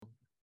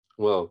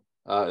Well,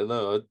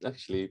 no,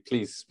 actually,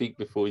 please speak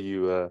before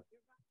you.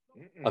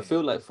 I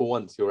feel like for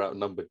once you're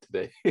outnumbered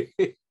today.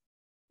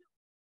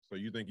 So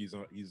you think he's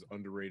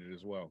underrated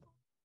as well?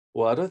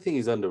 Well, I don't think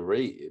he's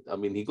underrated. I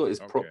mean, he got his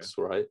Okay. props,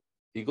 right?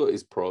 He got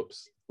his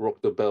props.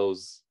 Rock the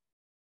Bells.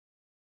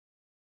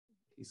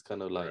 He's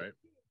kind of like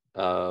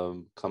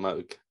Right. come out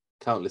with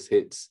countless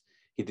hits.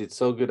 He did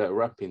so good at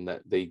rapping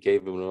that they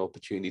gave him an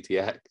opportunity to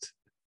act.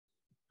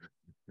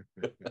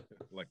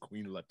 Like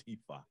Queen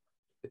Latifah.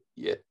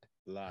 Yeah.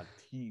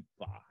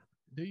 Latifah.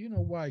 Do you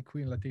know why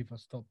Queen Latifah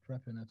stopped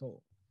rapping at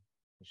all?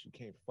 She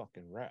can't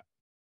fucking rap.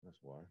 That's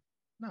why.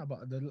 No, but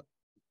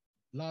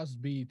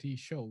last BET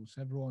shows,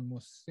 everyone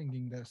was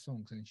singing their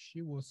songs, and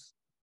she was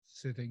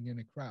sitting in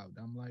a crowd.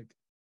 I'm like,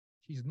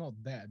 she's not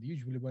dead.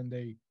 Usually, when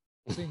they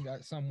sing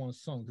at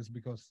someone's songs, it's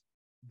because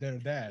they're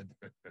dead,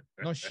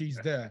 not she's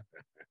there.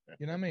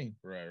 You know what I mean?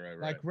 Right.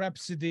 Like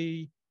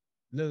Rhapsody,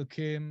 Lil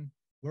Kim,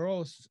 we're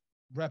all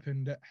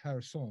rapping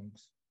her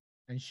songs,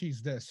 and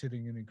she's there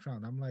sitting in a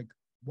crowd. I'm like,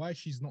 why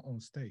she's not on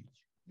stage?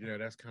 Yeah,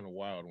 that's kind of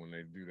wild when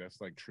they do. That's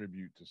like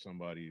tribute to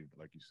somebody,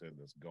 like you said,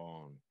 that's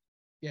gone.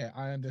 Yeah,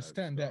 I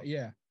understand that.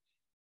 Yeah,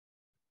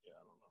 Yeah,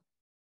 I don't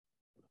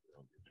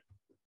know.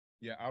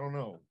 Yeah, I don't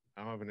know.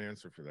 I don't have an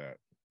answer for that.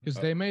 because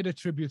they made a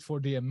tribute for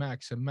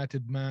DMX and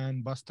Method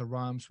Man, Busta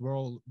Rhymes. We're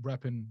all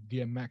rapping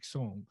DMX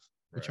songs,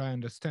 which Right. I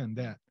understand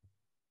that,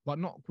 but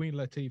not Queen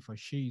Latifah.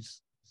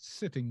 She's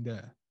sitting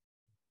there,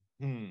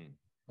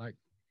 like,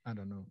 I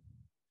don't know.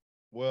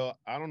 Well,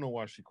 I don't know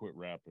why she quit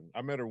rapping.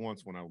 I met her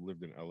once when I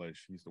lived in LA.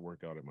 She used to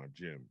work out at my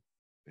gym,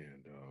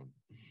 and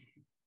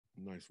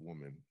nice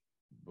woman,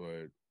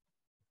 but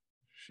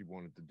she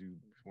wanted to do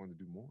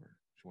more.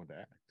 She wanted to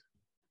act.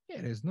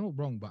 Yeah, there's no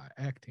wrong by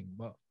acting,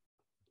 but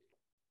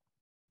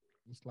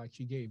it's like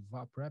she gave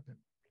up rapping.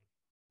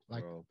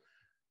 Like, Well,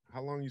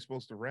 how long are you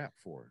supposed to rap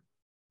for?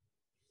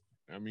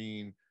 I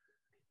mean,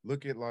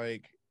 look at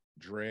like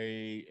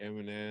Dre,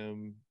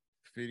 Eminem,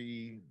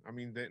 50. I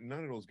mean,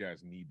 none of those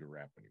guys need to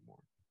rap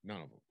anymore.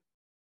 None of them.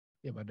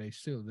 yeah, but they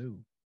still do.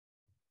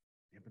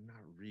 Yeah, but not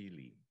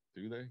really,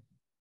 do they?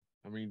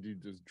 I mean,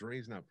 dude, does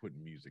Dre's not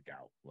putting music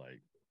out?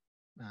 Like,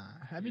 Nah,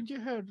 haven't you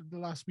heard the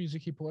last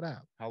music he put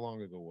out? how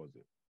long ago was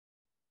it?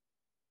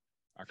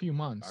 A few I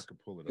months. could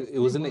pull it up. It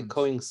Few wasn't it months.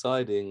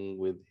 coinciding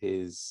with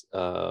his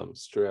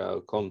Straight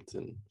Outta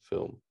Compton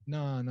film.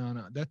 No.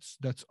 That's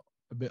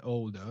a bit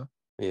older.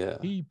 Yeah.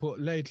 He put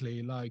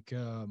lately like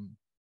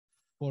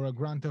for a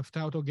Grand Theft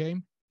Auto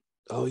game,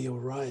 Oh, you're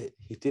right.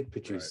 He did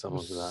produce Right. some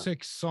was of that.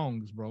 6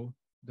 songs, bro.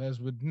 There's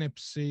with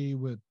Nipsey,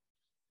 with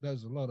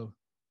there's a lot of.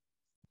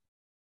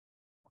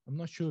 I'm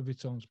not sure if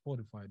it's on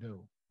Spotify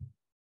though.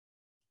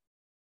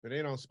 If it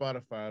ain't on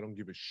Spotify, I don't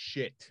give a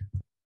shit.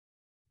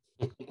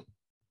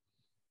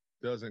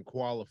 Doesn't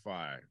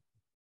qualify.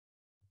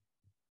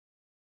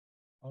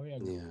 Oh yeah,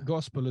 Yeah.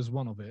 gospel is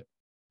one of it.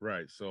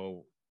 Right.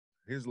 So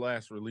his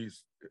last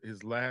release,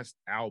 his last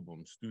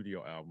album,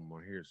 studio album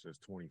on here says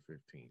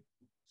 2015.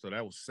 So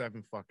that was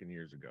 7 fucking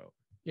years ago.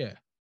 Yeah,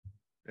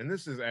 And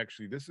this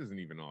isn't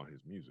even all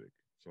his music.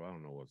 So I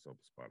don't know what's up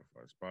with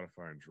Spotify.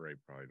 Spotify and Dre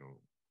probably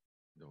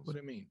don't. what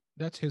do you mean?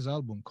 That's his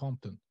album,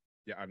 Compton.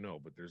 Yeah, I know,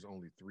 but there's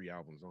only 3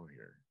 albums on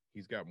here.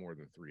 He's got more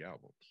than 3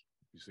 albums.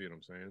 You see what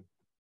I'm saying?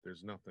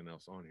 There's nothing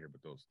else on here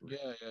but those 3.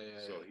 Yeah.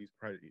 So he's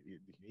probably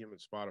him and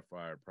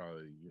Spotify are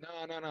probably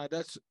No.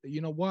 That's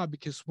you know why?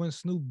 Because when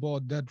Snoop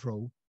bought Death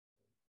Row,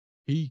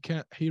 he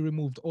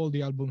removed all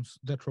the albums,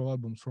 Death Row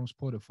albums from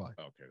Spotify.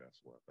 okay. That's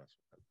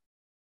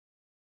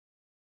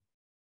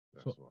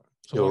So why.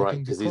 so You're I right,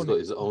 think the because he's got chronic.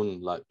 his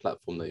own like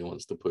platform that he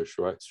wants to push,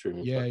 right?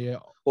 Streaming Yeah, platform. yeah,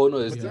 Oh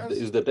no, But yeah,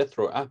 it's the Death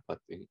Row app, I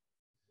think.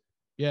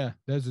 yeah.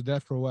 There's a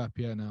Death Row app.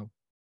 Yeah, now.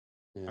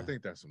 I Yeah.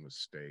 think that's a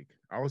mistake.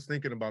 I was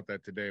thinking about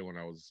that today when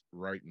I was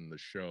writing the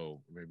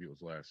show. Maybe it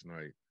was last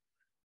night.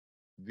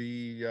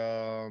 The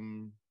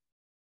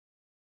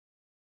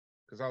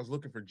because I was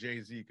looking for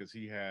Jay-Z because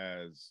he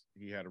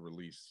had a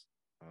release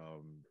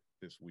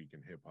this week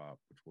in hip hop,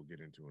 which we'll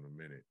get into in a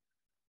minute.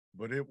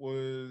 But I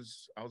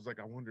was like,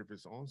 I wonder if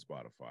it's on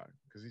Spotify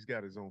because he's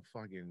got his own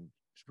fucking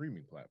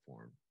streaming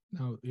platform,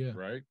 No, yeah.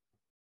 right?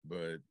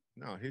 But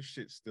no, his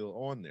shit's still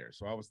on there.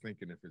 So I was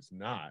thinking if it's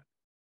not,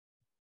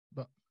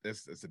 But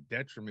it's a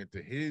detriment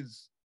to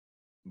his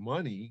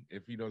money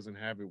if he doesn't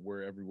have it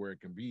where everywhere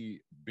it can be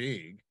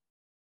big.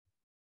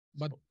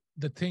 but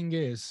the thing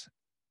is,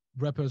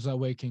 rappers are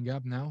waking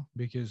up now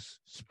because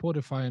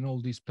Spotify and all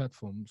these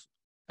platforms,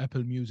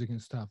 Apple Music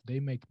and stuff,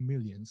 they make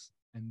millions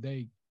and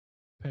they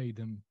pay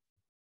them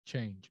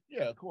change.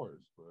 Yeah, of course.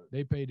 But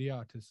They pay the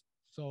artists.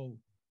 So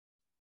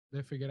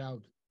they figured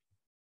out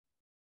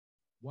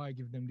why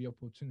give them the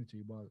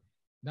opportunity. But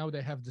now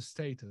they have the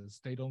status.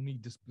 They don't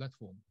need this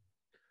platform.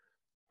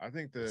 I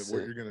think that That's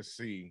what it. you're gonna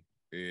see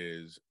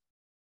is,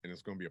 and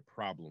it's gonna be a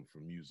problem for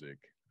music.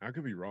 I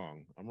could be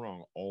wrong. I'm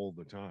wrong all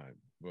the time,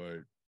 but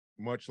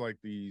much like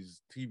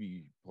these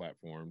TV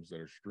platforms that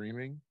are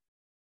streaming,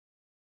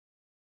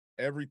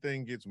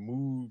 everything gets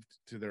moved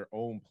to their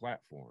own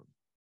platform.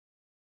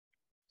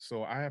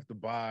 So I have to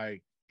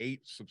buy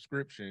 8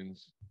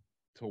 subscriptions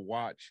to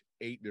watch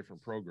 8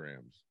 different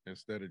programs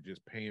instead of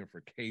just paying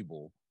for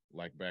cable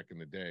like back in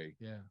the day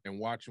and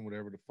watching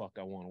whatever the fuck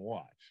I want to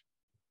watch,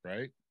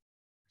 right?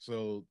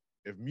 So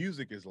if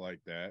music is like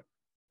that,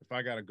 if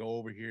I got to go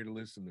over here to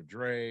listen to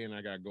Dre and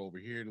I got to go over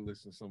here to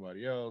listen to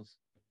somebody else,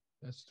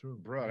 that's true,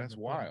 bro. That's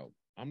wild.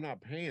 I'm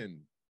not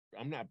paying.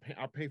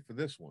 I'll pay for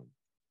this one.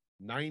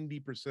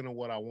 90% of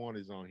what I want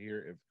is on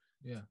here.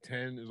 If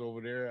 10 is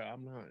over there,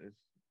 I'm not.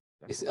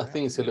 I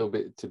think it's a little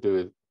bit to do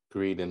with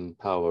greed and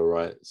power,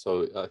 right?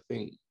 So I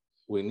think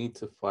we need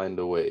to find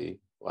a way.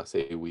 I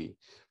say we.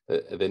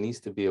 There needs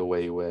to be a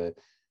way where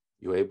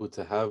you're able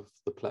to have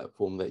the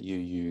platform that you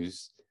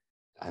use,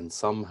 and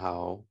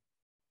somehow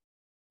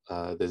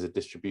there's a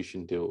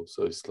distribution deal.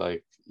 So it's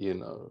like, you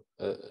know,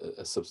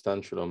 a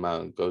substantial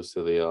amount goes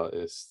to the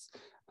artists,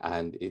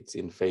 and it's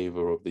in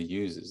favor of the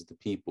users, the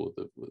people.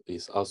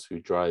 It's us who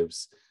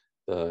drives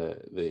the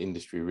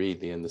industry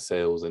really, and the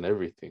sales and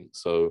everything.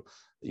 So,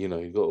 you know,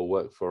 you got to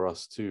work for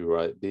us too,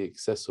 right? Be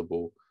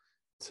accessible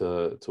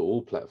to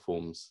all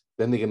platforms.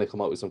 Then they're going to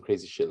come up with some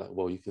crazy shit like,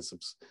 well, you can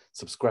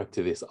subscribe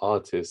to this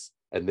artist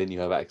and then you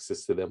have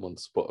access to them on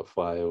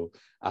Spotify or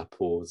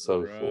Apple and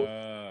so forth.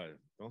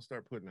 Don't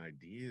start putting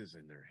ideas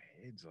in their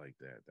heads like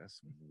that.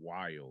 That's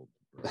wild,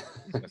 bro.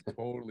 That's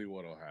totally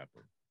what'll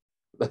happen.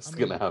 That's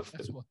gonna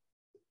happen.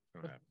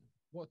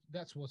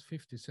 That's what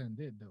 50 Cent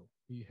did though.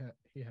 He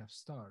has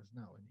stars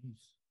now and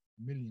he's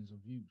millions of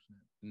views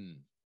now.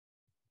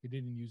 He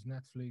didn't use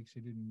Netflix, he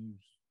didn't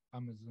use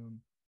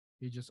Amazon.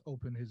 He just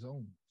opened his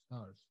own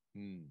Stars.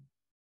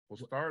 Well,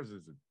 Stars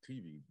is a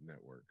TV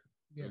network.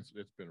 Yeah.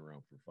 It's been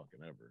around for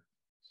fucking ever.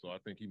 So I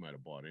think he might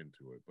have bought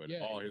into it, but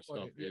all his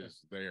stuff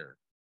is there.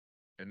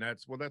 And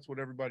that's what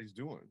everybody's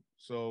doing.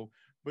 So,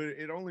 but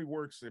it only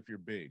works if you're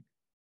big.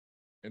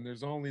 And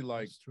there's only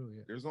like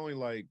there's only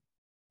like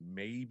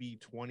maybe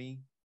 20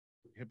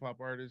 hip hop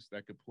artists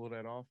that could pull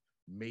that off.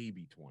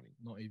 Maybe 20.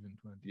 Not even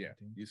 20. Yeah.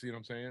 You see what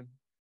I'm saying?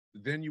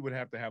 Then you would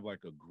have to have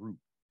like a group.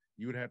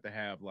 You would have to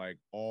have like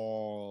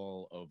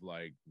all of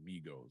like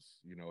Migos,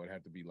 you know, it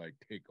had to be like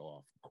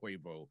Takeoff,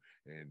 Quavo,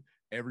 and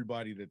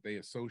everybody that they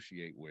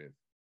associate with,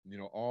 you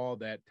know, all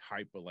that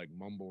type of like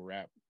mumble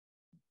rap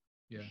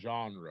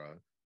genre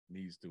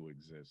needs to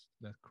exist.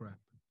 That crap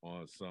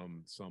on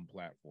some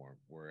platform,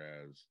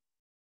 whereas,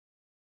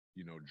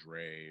 you know,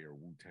 Dre or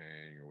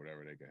Wu-Tang or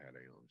whatever, they could have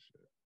their own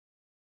shit.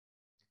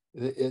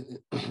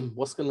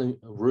 What's going to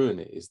ruin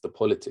it is the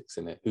politics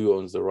in it. Who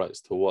owns the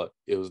rights to what?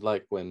 It was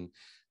like when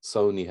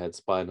Sony had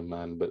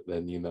Spider-Man, but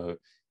then, you know,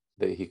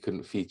 that he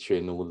couldn't feature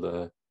in all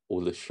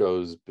the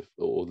shows,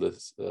 all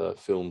the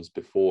films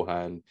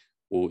beforehand,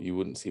 or you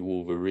wouldn't see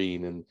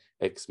Wolverine and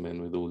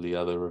X-Men with all the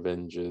other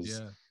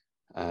Avengers.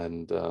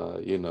 And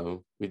you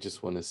know, we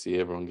just want to see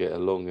everyone get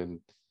along and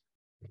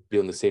be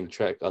on the same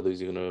track.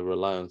 Others are going to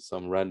rely on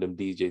some random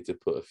DJ to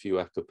put a few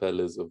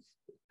acapellas of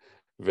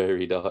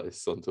varied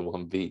artists onto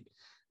one beat.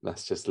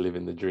 That's just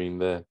living the dream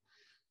there.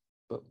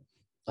 But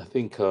I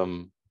think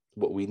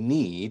what we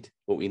need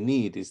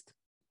is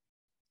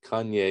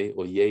Kanye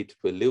or Ye to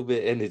put a little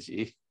bit of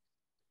energy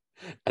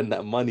and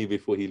that money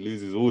before he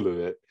loses all of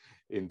it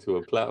into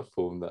a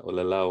platform that will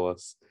allow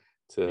us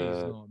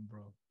to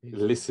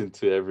listen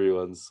to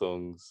everyone's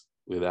songs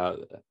without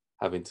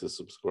having to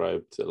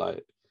subscribe to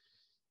like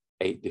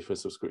 8 different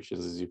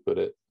subscriptions, as you put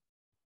it.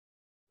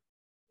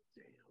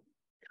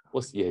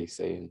 What's Ye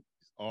saying?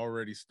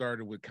 Already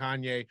started with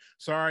Kanye.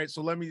 So, all right,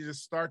 so let me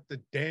just start the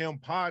damn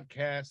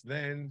podcast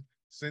then,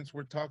 since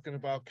we're talking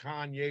about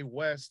Kanye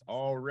West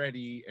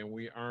already and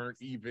we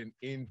aren't even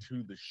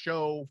into the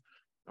show.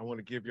 I want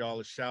to give y'all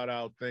a shout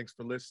out. Thanks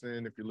for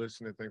listening. If you're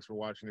listening, thanks for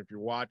watching. If you're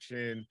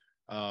watching,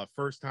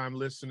 first time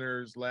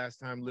listeners, last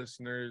time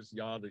listeners,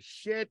 y'all the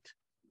shit.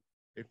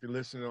 If you're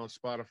listening on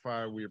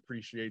Spotify, we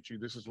appreciate you.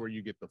 This is where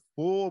you get the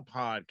full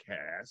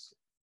podcast,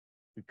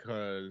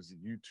 because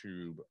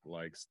YouTube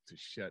likes to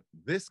shut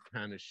this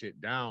kind of shit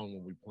down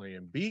when we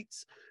playing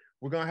beats.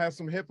 We're going to have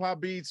some hip-hop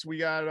beats. We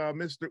got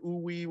Mr.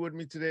 Uwe with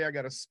me today. I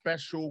got a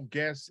special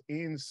guest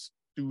in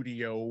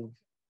studio,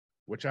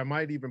 which I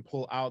might even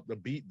pull out the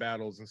beat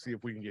battles and see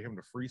if we can get him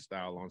to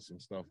freestyle on some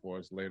stuff for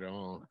us later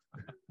on.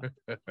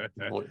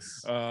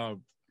 Nice.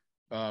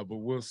 But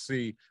we'll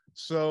see.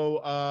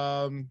 So,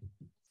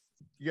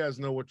 you guys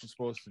know what you're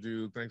supposed to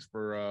do. Thanks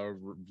for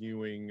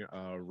reviewing,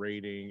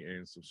 rating,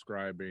 and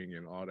subscribing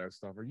and all that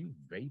stuff. Are you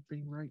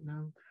vaping right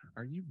now?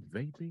 Are you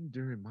vaping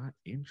during my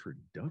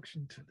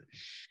introduction to the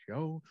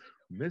show?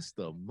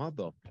 Mr.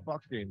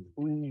 Motherfucking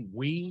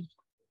Ooh-wee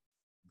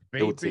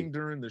vaping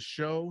during the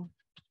show?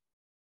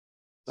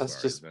 I'm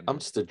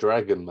just a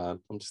dragon, man.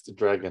 I'm just a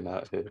dragon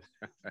out here.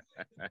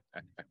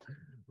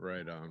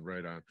 Right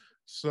on.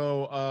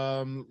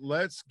 So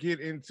let's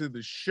get into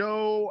the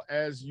show.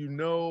 As you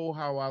know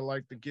how I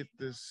like to get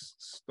this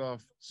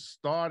stuff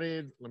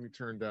started. Let me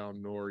turn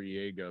down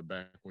Noriega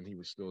back when he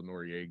was still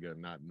Noriega,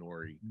 not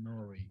Nori.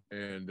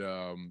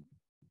 And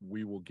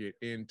we will get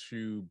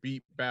into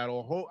beat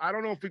battle. I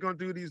don't know if we're gonna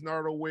do these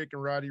Nardo Wick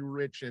and Roddy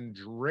Ricch and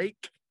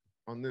Drake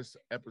on this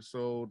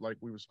episode like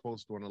we were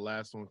supposed to on the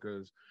last one,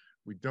 because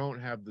We don't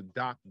have the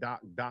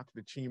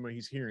Dr. Chima.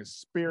 He's here in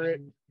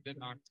spirit,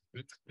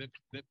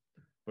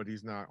 but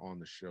he's not on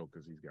the show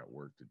because he's got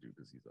work to do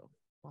because he's a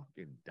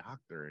fucking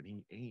doctor and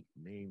he ain't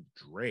named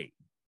Dre.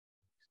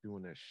 He's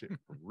doing that shit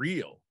for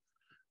real.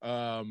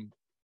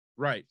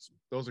 Right.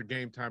 Those are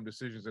game time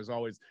decisions as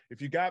always.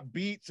 If you got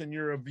beats and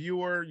you're a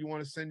viewer, you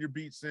want to send your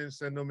beats in,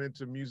 send them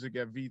into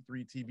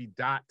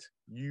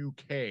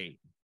music@v3tv.uk.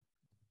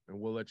 And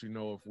we'll let you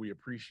know if we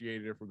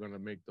appreciate it, if we're going to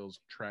make those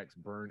tracks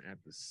burn at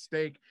the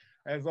stake.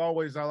 As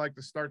always, I like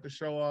to start the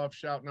show off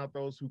shouting out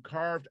those who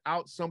carved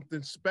out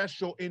something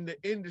special in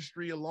the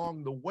industry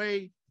along the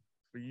way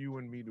for you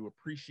and me to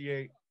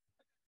appreciate.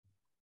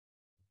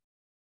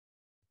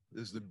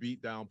 This is the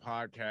Beatdown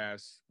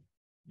Podcast.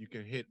 You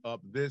can hit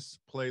up this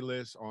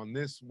playlist on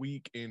This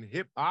Week in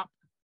Hip Hop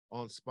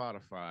on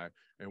Spotify,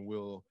 and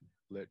we'll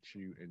let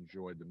you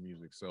enjoy the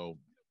music. So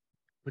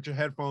put your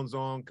headphones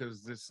on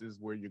because this is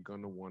where you're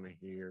going to want to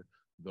hear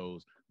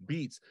those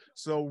beats.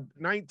 So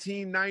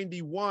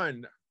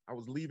 1991, I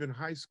was leaving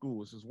high school.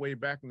 This is way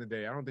back in the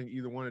day. I don't think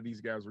either one of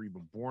these guys were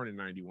even born in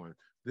 91.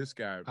 This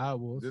guy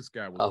was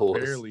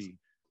barely...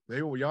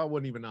 Y'all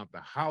wasn't even out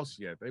the house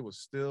yet. They were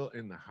still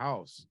in the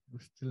house. We're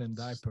still in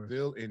diapers.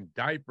 Still in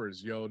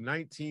diapers, yo.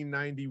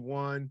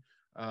 1991.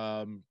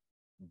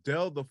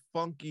 Del the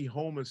Funky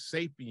Homo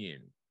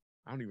Sapien.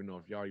 I don't even know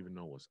if y'all even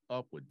know what's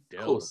up with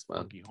Del the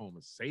Funky Homo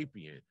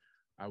Sapien.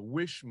 I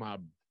wish my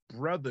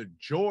brother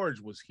George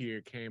was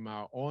here. Came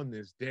out on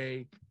this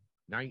day,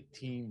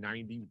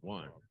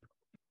 1991.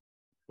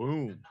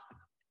 Boom.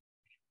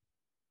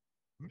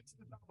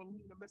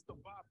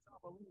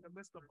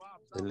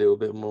 A little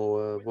bit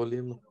more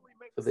volume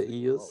for the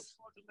ears.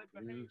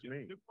 Excuse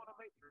me.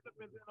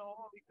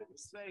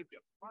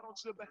 Why don't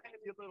you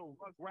behave your little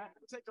rugrat?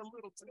 Take a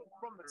little tip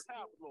from the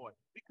tabloid,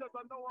 because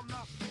I know I'm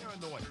not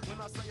paranoid.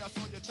 When I say I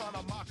saw you trying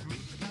to mock me,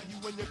 now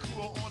you and your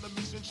crew are on a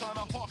mission trying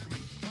to hawk me.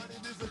 But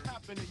it isn't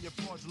happening, you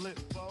fraudulent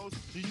foes.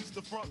 You used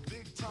to front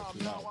big time,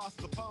 now I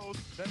suppose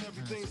that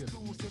everything's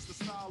cool since the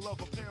style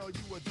of apparel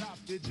you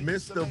adopted.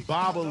 Mr.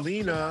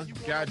 Bobolina,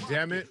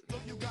 goddammit.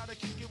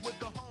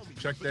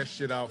 Check that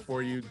shit out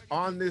for you.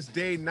 On this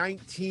day,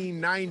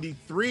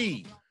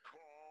 1993.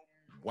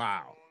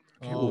 Wow.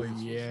 Oh,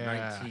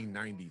 yeah.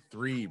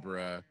 1993,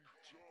 bruh.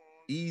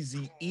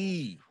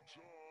 Eazy-E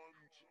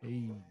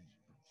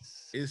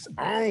is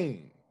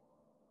on.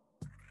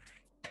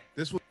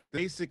 This was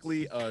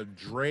basically a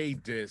Dre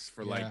diss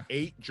for like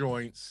 8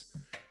 joints,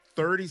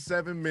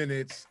 37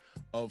 minutes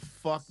of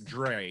fuck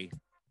Dre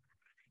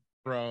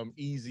from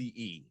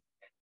Eazy-E.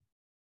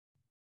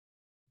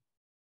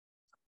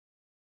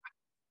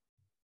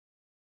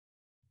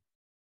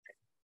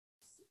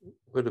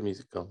 Where the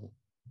music come?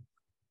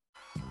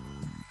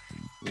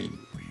 Yeah.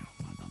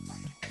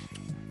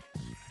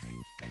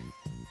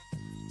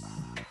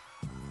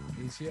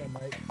 He's here,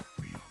 mate.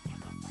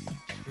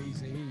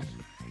 Easy.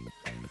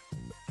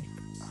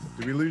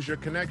 Did we lose your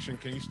connection?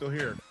 Can you still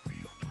hear?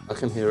 I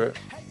can hear it.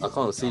 I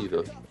can't see you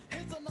though.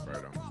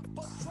 Right on.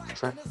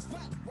 Track.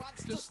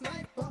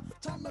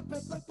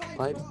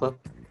 Piper.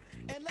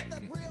 And let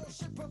that real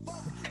shit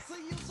provoke.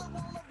 See you so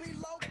wanna be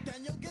low,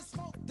 then you'll get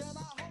smoked. Then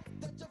I hope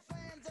that your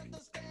fans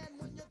understand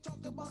when you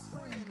talk about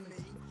spraying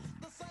me.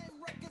 The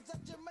same records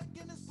that you're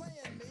making is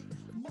playing me.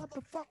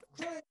 Motherfucker,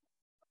 Dre.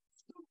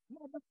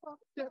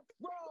 Motherfucker, that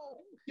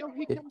roll. Yo,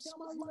 he comes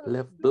down my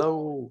Left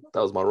blow.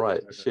 That was my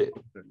right. Shit.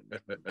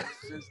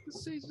 Since the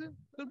season,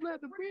 the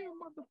letter real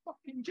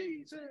motherfucking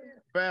Jesus.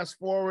 Fast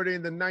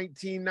forwarding to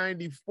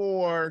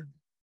 1994.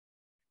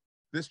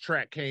 This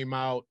track came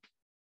out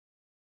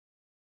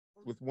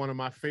with one of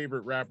my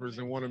favorite rappers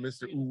and one of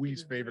Mr.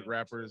 Uwee's favorite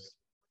rappers,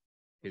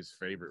 his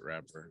favorite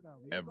rapper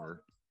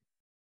ever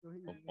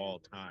of all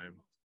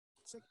time.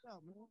 Check it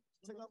out, man.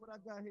 Check out what I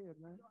got here,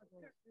 man.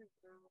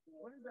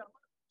 What is that?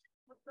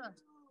 What's that?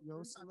 Yo,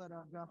 it's a letter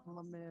I got from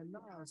my man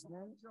Nas,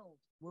 man.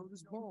 Word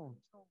is born.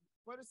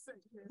 What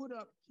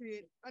up,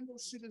 kid? I know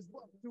shit is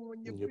rough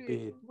doing your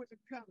bid. When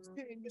the cops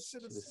came, you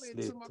should have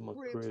slid to my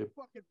crib.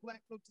 Fuck it,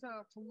 black, no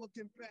time for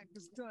looking back,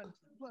 it's done.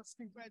 Plus,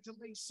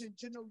 congratulations,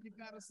 you know you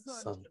got a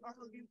son. I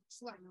heard you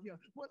slap ya.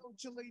 Why don't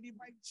your lady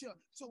write ya?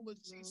 Told her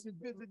she should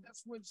visit,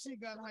 that's when she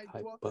got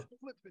hyped up.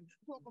 Flipping,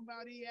 talking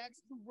about he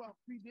asked too rough.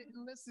 He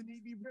didn't listen, he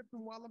be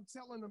ripping while I'm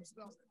telling him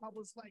stuff. I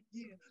was like,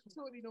 yeah,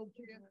 shorty don't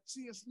care.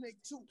 She a snake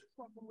too.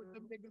 Fucking with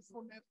the niggas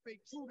from that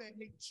fake crew that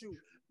hate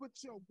you. But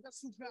yo,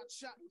 guess who got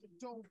shot?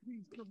 Don't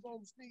be the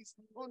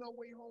on our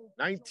way home.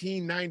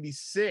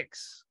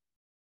 1996.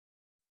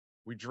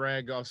 We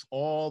drag us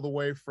all the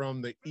way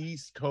from the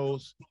East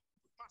Coast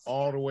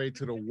all the way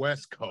to the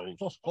West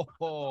Coast.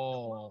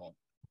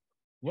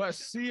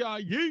 West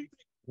CIE.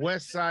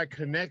 West Side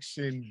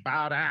Connection,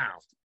 bow down.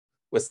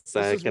 West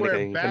Side This is where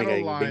Connection.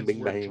 battle lines Bing, bing,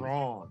 were bang.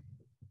 drawn.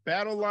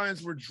 Battle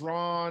lines were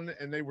drawn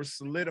and they were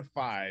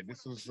solidified.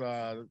 This was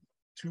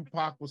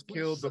Tupac was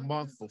killed the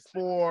month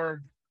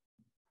before.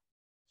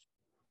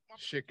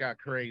 Shit got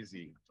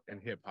crazy in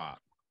hip hop.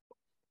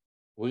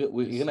 You're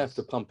gonna have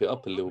to pump it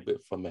up a little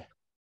bit for me.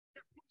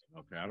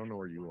 Okay, I don't know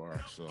where you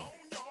are, so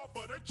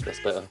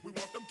that's better.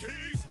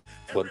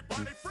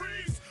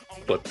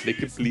 But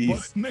naked, please.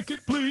 Butt naked,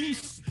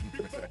 please.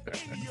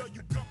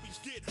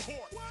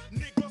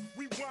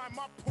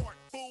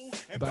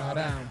 Bow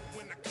down.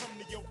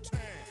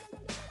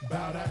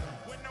 Bow down.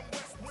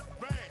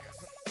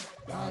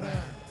 Bow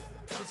down.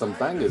 Some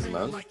bangers,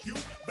 man.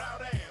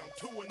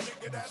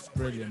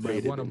 Brilliant, man.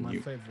 Rated One of on my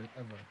you. favorite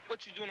ever.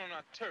 What you doing on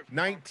our turf?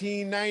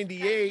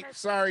 1998,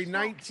 sorry,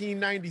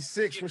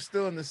 1996. We're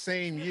still in the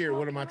same year.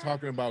 What am I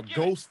talking about?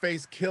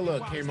 Ghostface Killer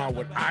came out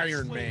with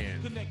Iron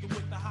Man.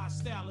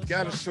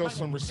 Gotta show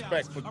some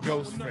respect for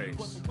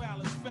Ghostface.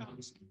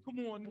 Come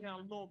on now,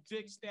 long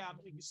dick style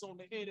niggas on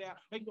the hit out.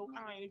 Ain't no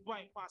I ain't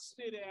bite my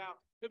spit out.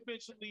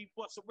 Eventually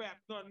bust a rap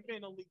gun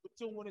mentally, but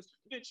doing this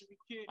eventually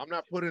kid. I'm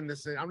not putting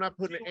this in. I'm not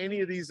putting any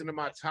of these into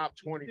my top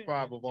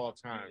 25 of all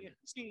time.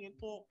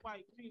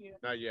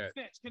 Not yet.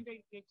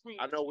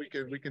 I know we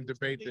can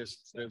debate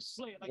this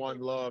One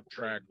Love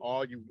track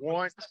all you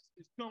want.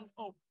 No,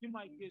 I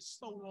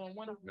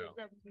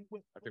think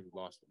we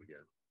lost him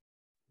again.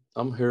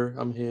 I'm here.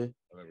 Oh, there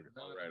we go.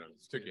 All right, I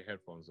just took your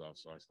headphones off,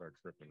 so I start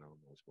tripping. I don't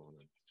know what's going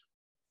on.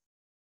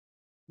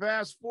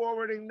 Fast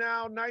forwarding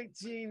now,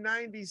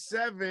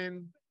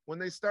 1997, when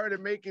they started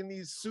making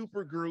these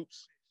super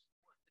groups.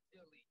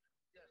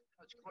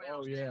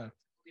 Oh yeah.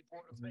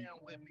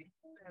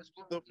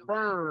 The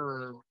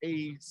Firm,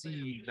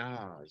 AC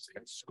Nas,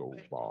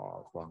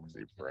 Escobar from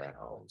the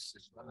Browns.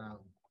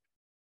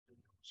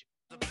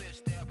 The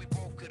bitch that we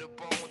both could have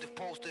boned if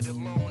posted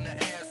alone. The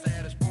ass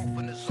had us both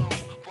in the zone.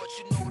 But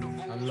you know the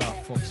rules. I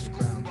love Foxy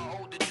Brown.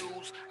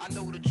 I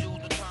know the Jews,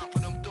 no time for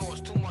them doors,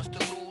 too much to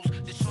lose.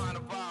 Just trying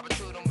to vibe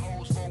until them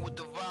hoes forward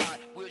divide.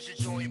 Where's your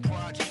joy and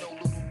pride? You know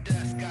little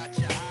desk got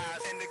your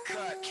eyes in the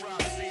cut. Try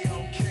to see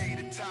okay,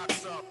 the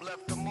top's up.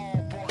 Left them all,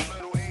 bought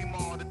little aim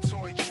on the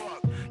toy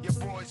truck. Your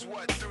boy's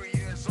what, 3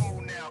 years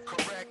old now,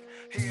 correct?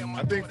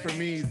 I think for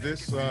me,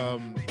 this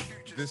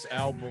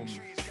album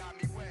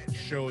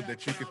showed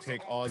that you could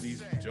take all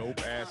these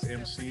dope ass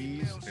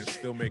MCs and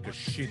still make a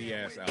shitty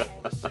ass album.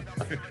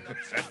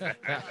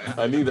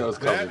 I knew that was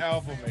coming. That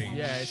album ain't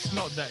Yeah, it's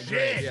not that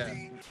great. Yeah.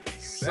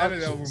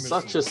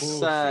 Such a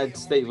sad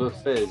state of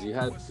affairs. You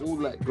had all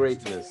that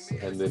greatness,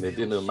 and then it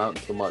didn't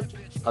amount to much,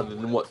 other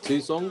than what, 2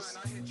 songs?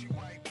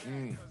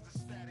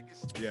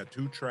 Yeah,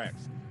 2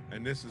 tracks,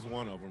 and this is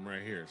one of them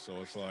right here.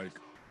 So it's like,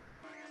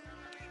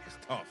 it's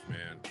tough,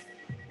 man.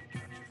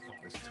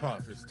 It's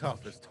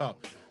tough.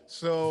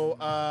 So,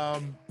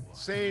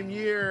 same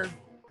year.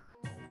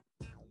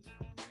 I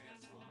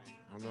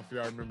don't know if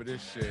y'all remember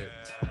this shit.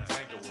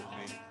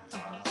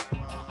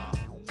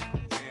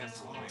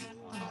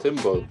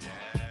 Timbo.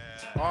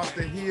 Off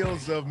the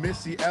heels of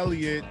Missy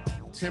Elliott,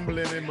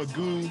 Timbaland and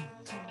Magoo.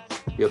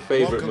 Your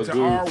favorite Welcome Magoo.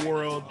 to our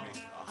world.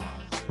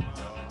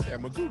 Yeah,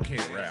 Magoo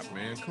can't rap,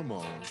 man. Come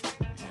on.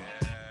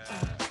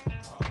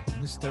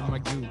 Mr.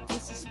 Magoo.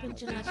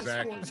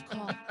 Exactly.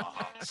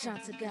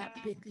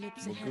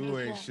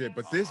 Magoo ain't shit,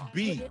 but this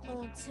beat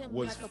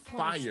was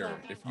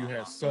fire if you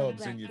had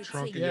subs in your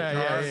trunk in your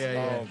car.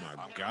 Yeah. Oh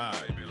my God.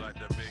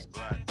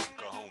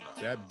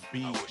 That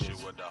beat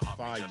was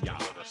fire.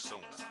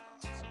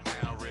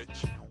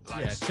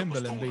 Yeah,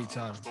 Timbaland beats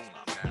are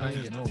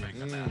banging always.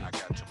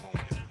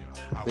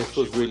 This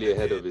was really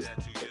ahead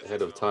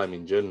of time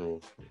in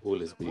general. All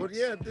his beats. Well,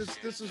 yeah,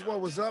 this is what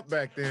was up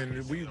back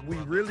then. We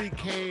really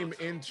came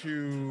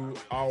into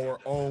our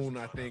own,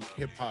 I think,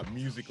 hip hop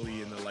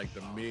musically in the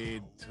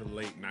mid to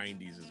late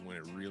 90s is when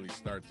it really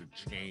started to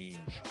change.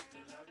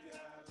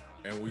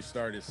 And we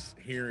started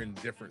hearing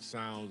different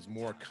sounds,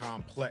 more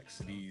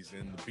complexities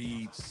in the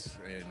beats,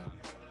 and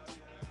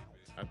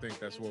I think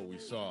that's what we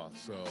saw.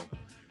 So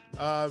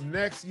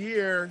next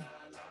year,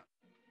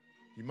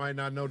 you might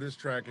not know this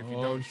track. If you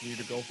don't, you need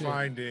to go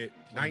find it.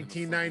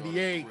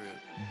 1998.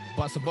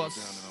 Bus a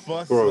Bus.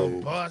 Bus Bro. a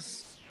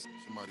Bus.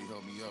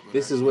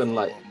 This is when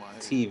music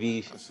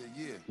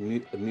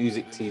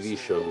TV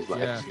shows,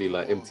 actually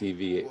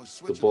MTV,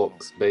 The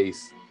Box,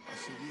 Bass.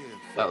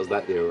 That was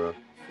that era.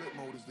 Flip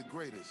mode is the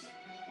greatest. You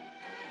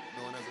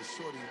know, and as a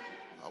shorty,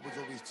 I was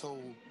always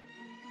told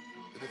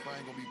that if I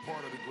ain't gonna be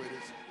part of the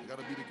greatest, I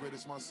gotta be the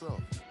greatest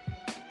myself.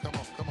 Come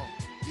on,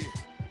 yeah,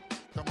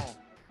 come on.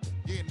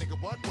 Yeah, nigga,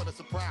 what a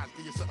surprise.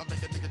 Give you something,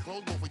 make a nigga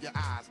close both of your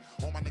eyes.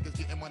 All my niggas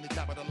getting money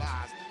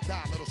capitalized.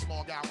 Die, little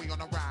small guy, we on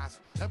the rise.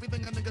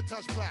 Everything a nigga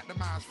touch,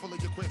 platinumized. Full of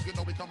your quick, you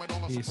know we coming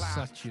on He's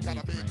supplies. such unique,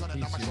 Got a big gun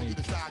and man. I'ma He's show you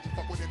the unique. size. You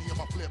fuck with any of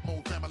my flip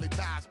mode family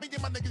ties. Me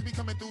and my niggas be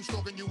coming through,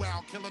 stalking you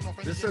out, killing off.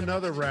 This is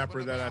another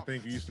rapper that I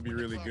think used to be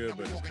really good,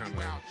 but it's kind of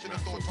not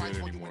so good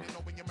anymore.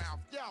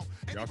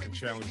 Y'all can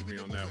challenge me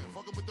on that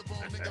one.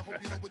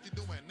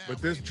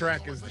 But this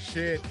track is the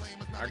shit.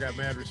 I got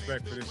mad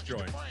respect for this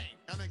joint.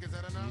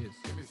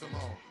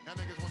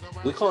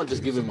 We can't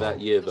just give him that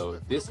year though.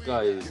 This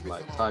guy is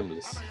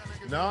timeless.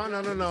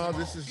 No.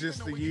 This is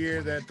just the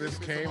year that this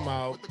came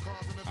out.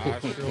 I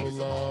show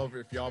love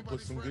if y'all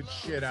put some good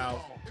shit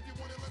out.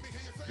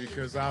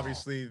 Because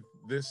obviously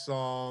this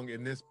song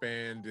and this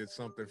band did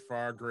something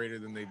far greater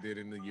than they did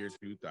in the year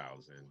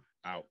 2000.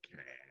 Outkast.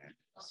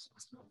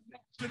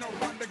 You know,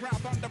 underground,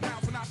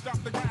 thunderbound, when I stop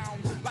the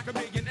ground. Like a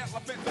million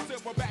elephants, a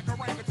silverback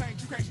orangutan,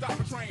 you can't stop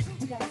a train.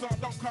 Who wants some,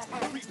 don't come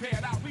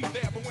unprepared, I'll be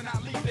there. But when I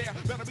leave there,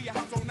 better be a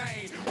household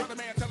name.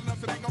 Weatherman telling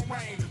us it ain't gon'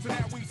 rain. So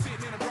now we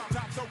sitting in a drop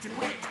top soaking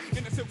wet.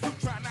 In the silk suit,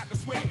 trying not to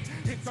sweat.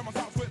 Hit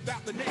somersaults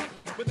without the net.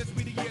 But this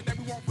be the year that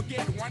we won't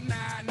forget.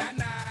 1999.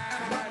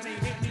 And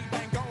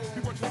anything goes. Be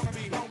what you wanna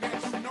be, long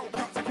as you know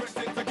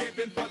consequences are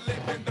given for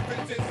living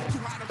defenses. Too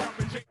high to jump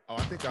in jail. Oh,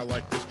 I think I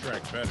like this track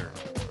better.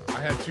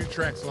 I had 2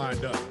 tracks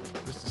lined up.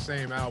 It's the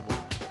same album,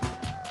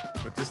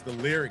 but the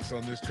lyrics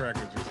on this track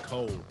are just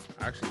cold.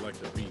 I actually like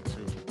the beat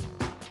too.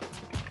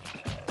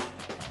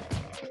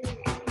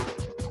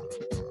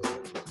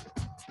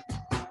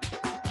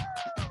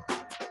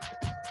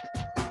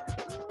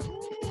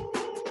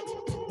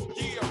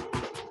 Yeah.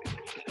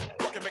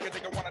 Work and make a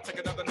nigga wanna take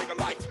another nigga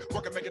life.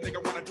 Work and make a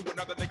nigga wanna do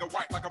another nigga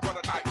white like a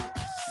butter knife.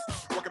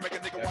 Work and make a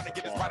nigga wanna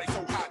get his body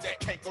so hot that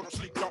can't go to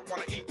sleep, don't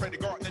wanna eat, pray to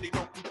God that he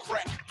don't do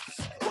crack.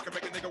 Work and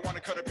make a nigga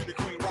wanna cut a beauty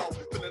queen raw,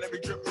 feeling every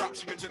drip drop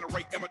she can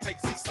generate, imitate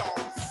seesaws.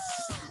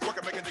 Work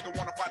and make a nigga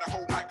wanna fight a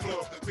whole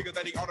nightclub, figure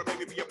that he ought to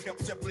maybe be a pimp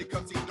simply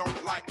cause he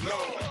don't like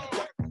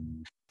love.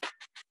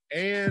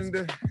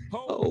 And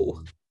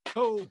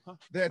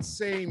that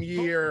same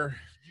year,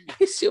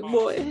 It's your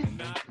boy.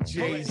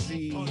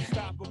 Jay-Z. I'm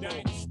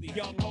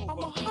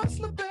a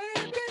hustler,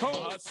 baby.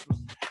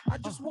 I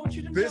just want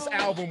you to This know.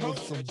 album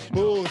was some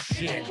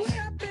bullshit.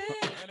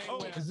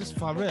 Is this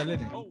Pharrell,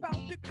 isn't it?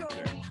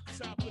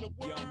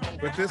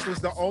 But this was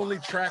the only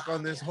track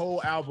on this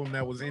whole album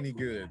that was any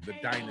good, The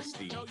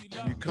Dynasty.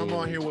 You come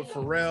on here with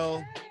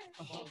Pharrell,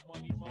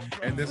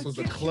 and this was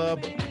a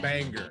club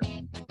banger.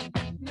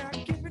 Now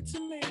give it to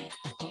me.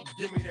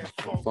 Give me that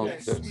Funk funk,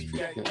 that that sweet, sweet,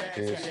 that that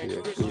nasty, nasty,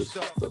 that that gushy gushy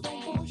stuff. stuff.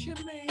 Don't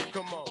bullshit me.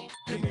 Come on,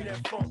 give me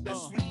that funk, that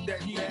sweet,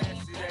 that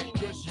nasty, that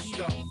gushy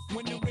stuff.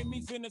 When the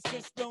Remy's in the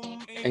system,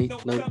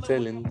 Ain't no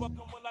telling. What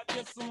will I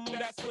diss 'em?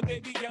 That's what they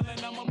be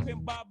yelling. I'm a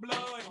pimp by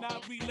blood,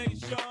 not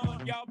relation.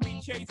 Y'all be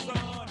chasing,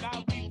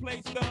 I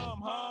replace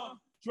them, huh?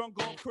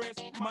 Drunk on Chris,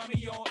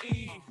 money on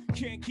E.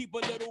 Can't keep a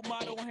little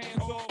model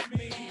hands off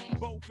me.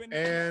 Both in the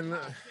And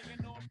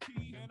singing on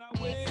key, and I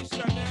wish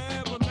I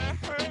never met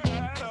her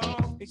at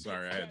all.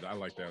 sorry, I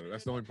like that.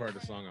 That's the only part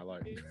of the song I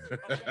like.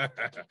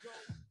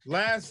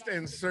 Last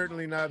and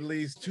certainly not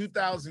least,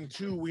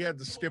 2002. We had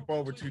to skip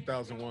over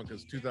 2001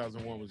 because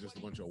 2001 was just a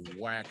bunch of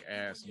whack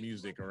ass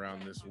music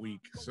around this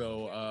week.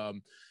 So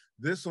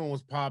this one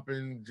was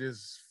popping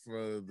just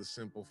for the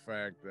simple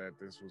fact that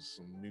this was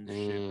some new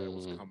shit that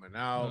was coming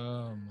out.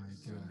 Oh my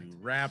god. New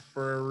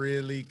rapper,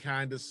 really,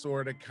 kinda. He's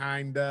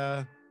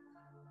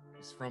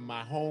from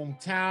my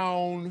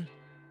hometown.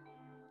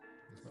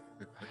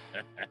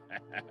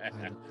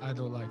 I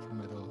don't like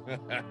him at all.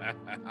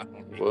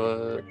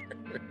 What?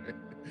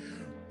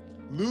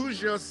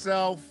 Lose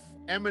Yourself,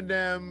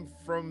 Eminem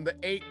from the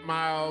 8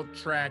 Mile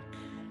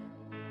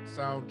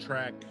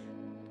soundtrack.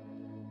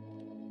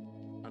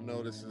 I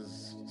know this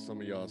is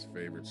some of y'all's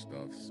favorite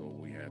stuff, so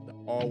we had to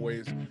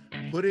always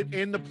put it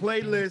in the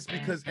playlist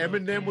because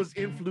Eminem was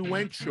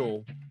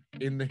influential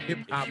in the hip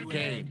hop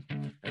game.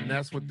 And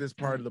that's what this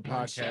part of the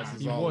podcast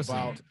is all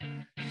about.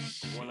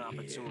 One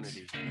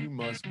opportunity. You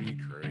must be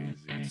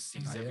crazy.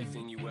 Seize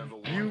everything you ever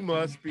want. You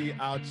must be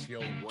out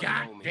your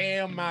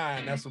goddamn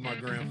mind. That's what my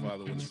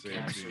grandfather would have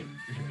said too.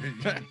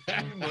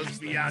 You must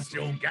be out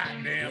your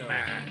goddamn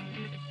mind.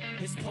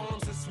 His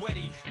palms are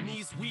sweaty,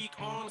 knees weak,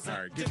 arms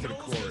All right, get to the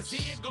chorus.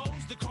 Here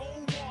goes the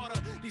cold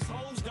water. These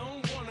hoes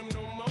don't want him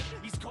no more.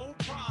 He's cold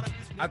product.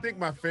 I think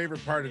my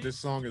favorite part of this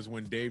song is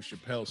when Dave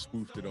Chappelle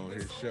spoofed it on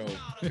his show.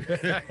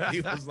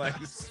 He was like,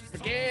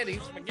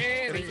 spaghetti,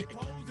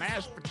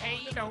 mashed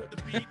potato.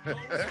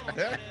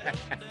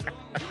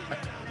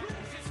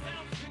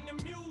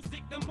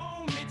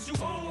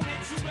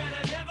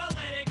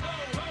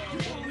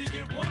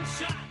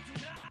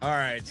 All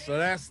right, so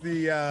that's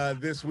the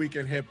This Week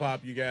in Hip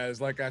Hop, you guys.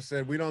 Like I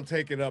said, we don't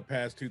take it up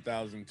past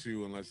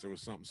 2002 unless there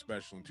was something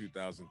special in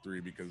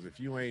 2003, because if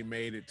you ain't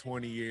made it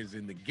 20 years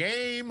in the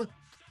game,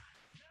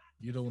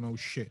 you don't know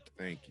shit.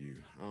 Thank you.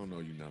 I don't know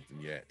you nothing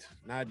yet.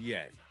 Not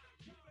yet.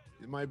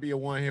 It might be a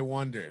one-hit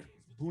wonder.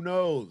 Who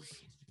knows?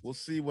 We'll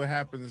see what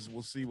happens.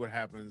 We'll see what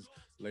happens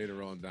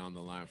later on down the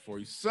line for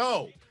you.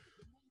 So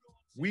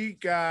we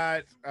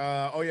got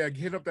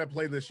hit up that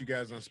playlist, you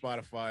guys, on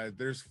Spotify.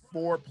 There's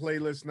 4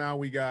 playlists now.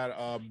 We got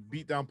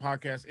Beatdown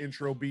Podcast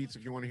intro beats.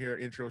 If you want to hear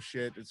intro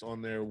shit, it's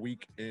on there.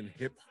 Week in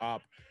Hip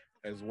Hop,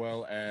 as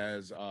well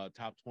as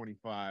top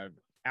 25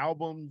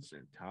 albums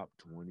and top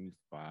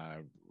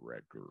 25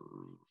 records.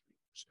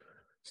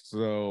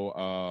 So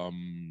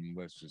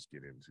let's just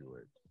get into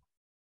it.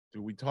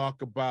 Do we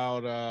talk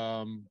about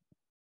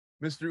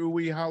Mr.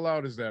 Uwe? How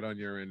loud is that on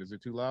your end? Is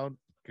it too loud?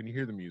 Can you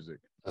hear the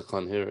music? I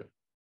can't hear it.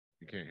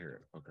 You can't hear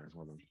it. Okay,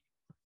 hold on.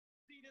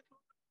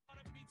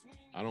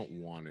 I don't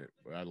want it,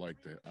 but I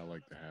like to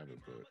have it.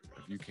 But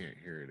if you can't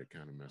hear it, it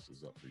kind of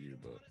messes up for you.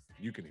 But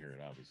you can hear it,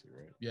 obviously,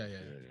 right? Yeah.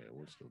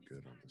 We're still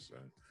good on this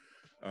side.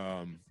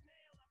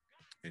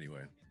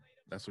 Anyway,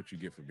 that's what you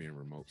get for being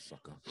remote,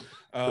 sucker.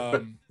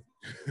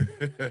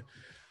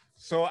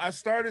 So I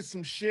started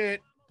some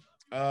shit.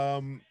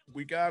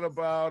 We got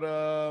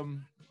about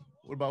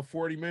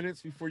 40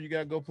 minutes before you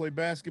gotta go play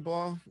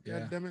basketball. Yeah.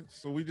 God damn it.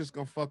 So we just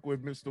gonna fuck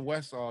with Mr.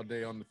 West all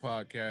day on the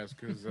podcast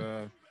because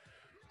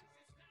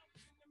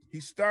he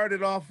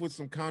started off with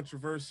some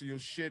controversial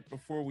shit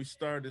before we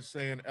started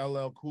saying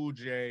LL Cool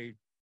J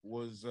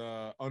was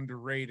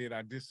underrated.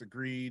 I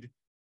disagreed.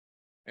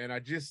 And I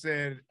just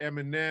said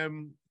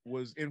Eminem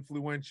was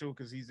influential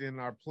because he's in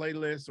our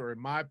playlist or in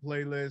my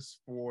playlist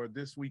for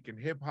This Week in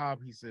Hip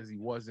Hop. He says he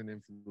wasn't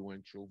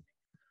influential.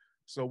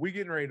 So we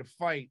getting ready to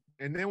fight.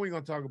 And then we're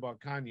going to talk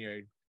about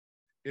Kanye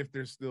if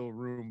there's still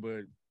room,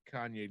 but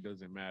Kanye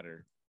doesn't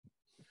matter.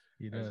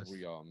 He as does.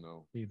 we all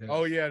know. He does.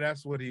 Oh, yeah,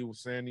 that's what he was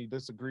saying. He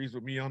disagrees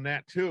with me on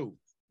that, too.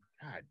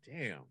 God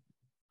damn.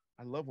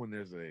 I love when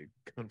there's a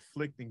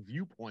conflicting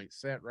viewpoint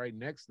sat right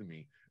next to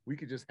me. We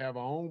could just have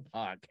our own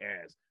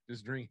podcast,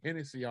 just drink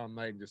Hennessy all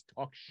night and just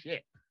talk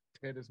shit,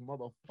 tear this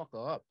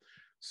motherfucker up.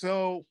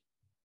 So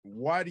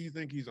why do you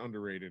think he's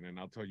underrated? And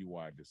I'll tell you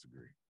why I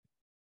disagree.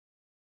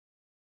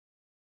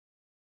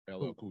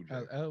 LL Cool J.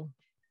 LL?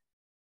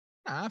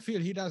 Nah, I feel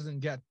he doesn't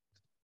get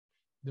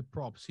the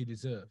props he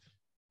deserves.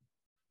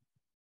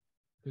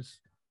 Because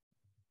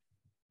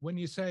when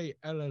you say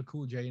LL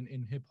Cool J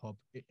in hip hop,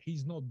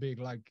 he's not big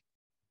like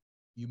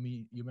you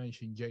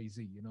mentioned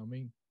Jay-Z, you know what I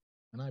mean?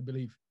 And I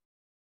believe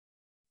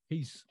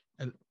he's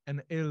an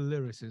ill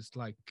lyricist,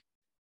 like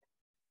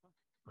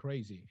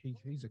crazy.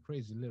 He's a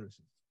crazy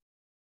lyricist.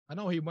 I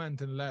know he went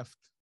and left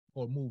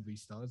all movie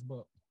stars,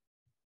 but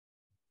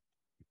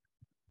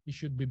he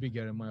should be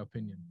bigger in my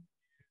opinion.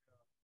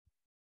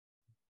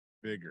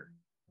 Bigger.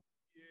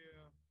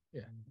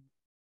 Yeah.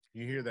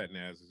 You hear that,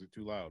 Naz? Is it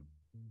too loud?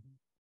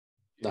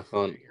 I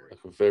can't.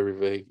 Very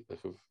vague.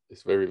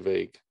 It's very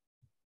vague.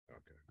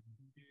 Okay.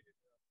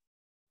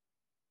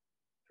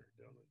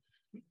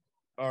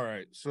 All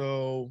right.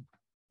 So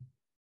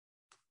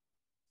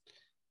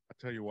I'll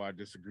tell you why I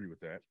disagree with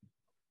that.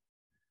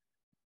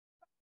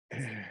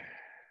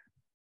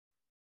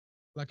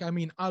 Like, I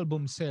mean,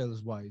 album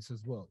sales wise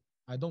as well.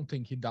 I don't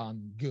think he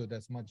done good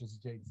as much as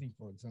Jay-Z,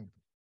 for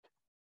example.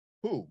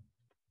 Who?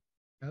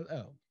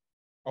 LL.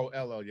 Oh,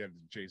 LL, yeah,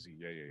 Jay-Z.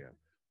 Yeah.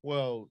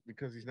 Well,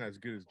 because he's not as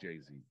good as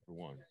Jay-Z, for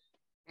one.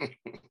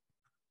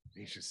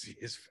 You should see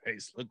his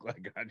face look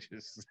like I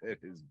just said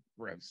his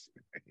breath's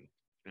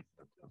name.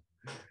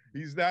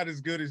 He's not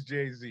as good as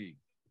Jay-Z.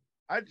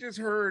 I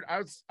heard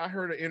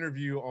an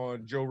interview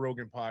on Joe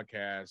Rogan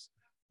podcast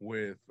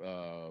with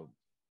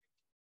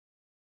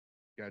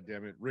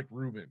Rick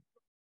Rubin.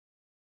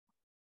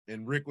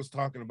 And Rick was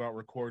talking about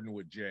recording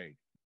with Jay.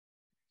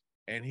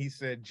 And he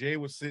said Jay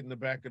would sit in the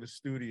back of the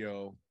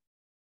studio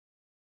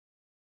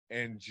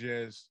and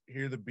just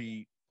hear the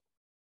beat,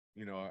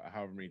 you know,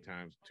 however many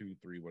times, 2,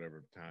 3,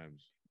 whatever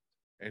times.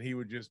 And he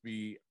would just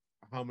be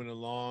humming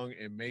along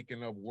and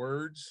making up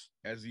words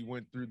as he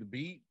went through the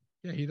beat.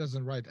 Yeah, he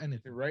doesn't write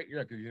anything. Right?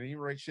 Yeah, because he didn't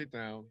even write shit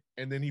down.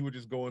 And then he would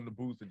just go in the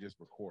booth and just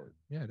record.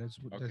 Yeah, that's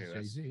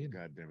Jay-Z.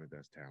 God damn it,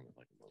 that's talent.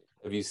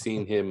 Have you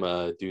seen him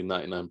do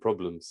 99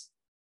 Problems?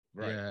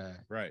 Right. Yeah.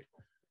 Right.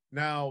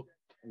 Now,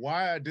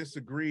 why I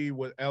disagree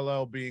with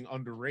LL being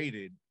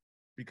underrated,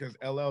 because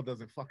LL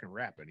doesn't fucking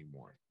rap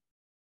anymore.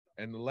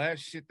 And the last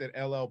shit that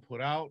LL put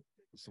out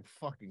was some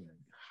fucking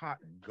hot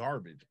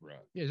garbage, bro.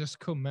 Yeah, just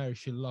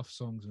commercial love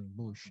songs and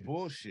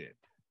bullshit.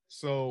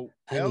 So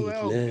I need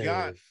LL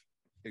got love.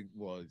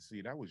 well,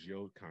 see, that was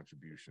your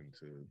contribution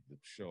to the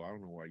show. I don't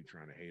know why you're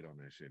trying to hate on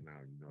that shit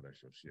now. You know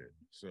that's your shit.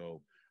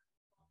 So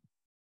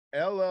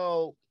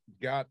LL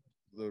got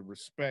the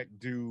respect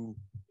due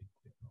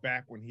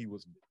back when he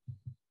was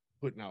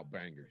putting out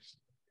bangers.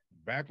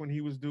 Back when he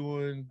was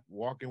doing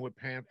Walking with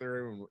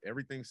Panther and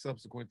everything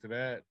subsequent to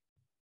that.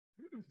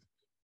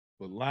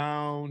 But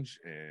Lounge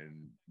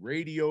and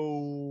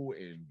Radio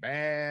and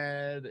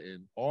Bad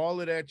and all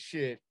of that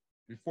shit,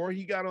 before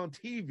he got on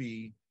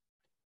TV,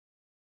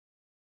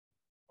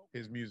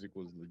 his music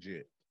was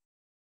legit.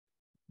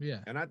 Yeah.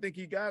 And I think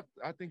he got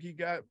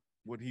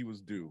what he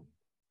was due.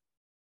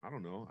 I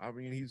don't know. I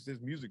mean, his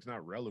music's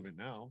not relevant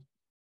now.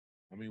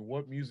 I mean,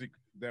 what music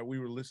that we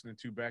were listening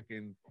to back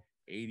in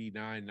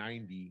 89,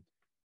 90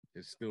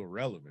 is still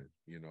relevant,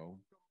 you know?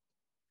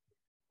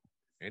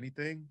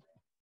 Anything?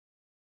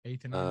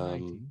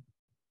 89, 90.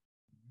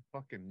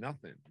 Fucking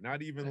nothing.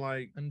 Not even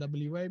like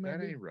NWA, maybe?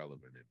 that ain't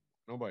relevant.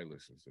 Nobody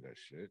listens to that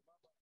shit.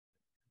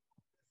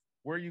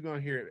 Where are you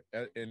gonna hear it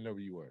at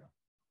NWA?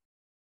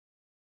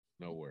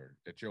 Nowhere.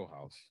 At your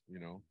house, you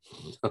know?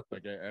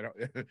 Like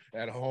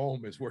at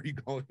home is where you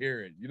gonna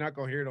hear it. You're not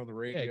gonna hear it on the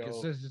radio. Yeah,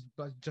 because there's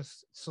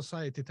just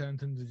society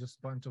turned into just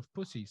a bunch of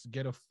pussies,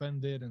 get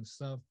offended and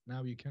stuff.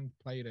 Now you can't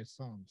play their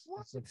songs.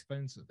 What? It's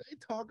offensive. They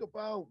talk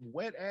about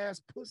wet ass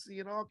pussy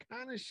and all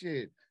kind of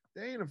shit.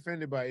 They ain't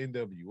offended by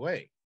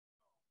NWA.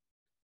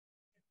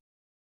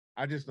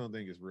 I just don't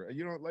think it's real.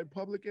 You know, like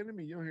Public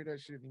Enemy, you don't hear that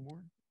shit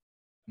anymore.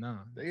 Nah.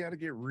 They got to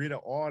get rid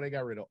of they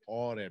got rid of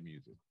all that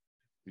music.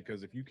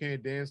 Because if you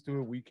can't dance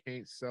to it, we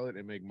can't sell it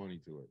and make money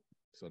to it.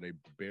 So they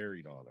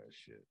buried all that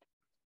shit.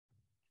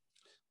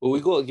 Well, we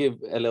got to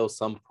give LL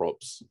some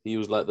props. He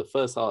was like the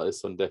first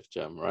artist on Def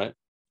Jam, right?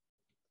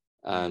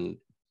 And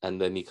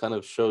then he kind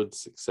of showed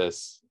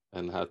success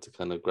and how to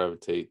kind of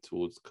gravitate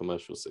towards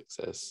commercial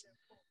success,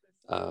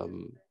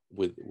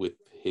 with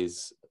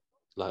his,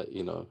 like,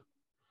 you know,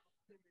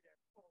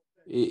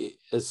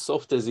 as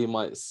soft as he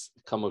might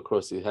come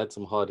across, he had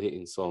some hard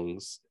hitting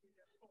songs.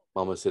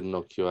 Mama Said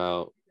Knock You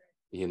Out,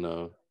 you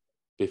know,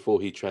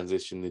 before he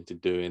transitioned into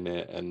doing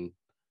it, and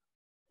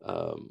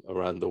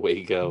Around the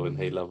Way Girl and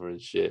Hey Lover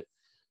and shit.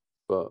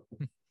 But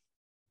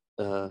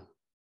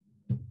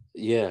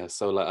yeah,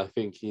 so like I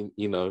think you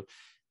know,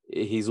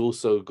 he's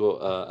also got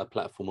a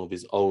platform of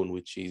his own,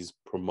 which he's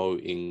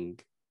promoting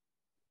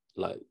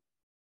like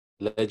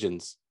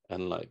legends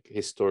and like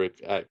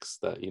historic acts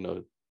that, you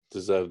know,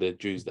 deserve their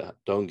dues that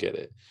don't get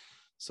it.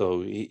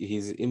 So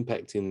he's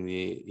impacting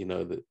the, you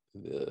know,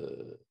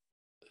 the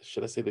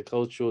should I say the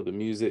culture or the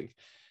music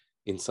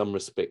in some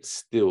respects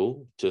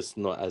still, just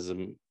not as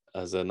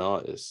an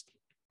artist.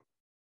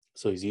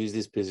 So he's used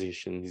his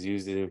position, he's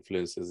used his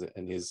influences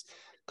and his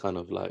kind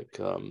of like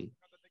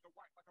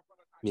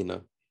you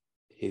know,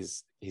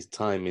 his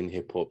time in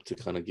hip hop to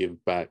kind of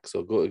give back.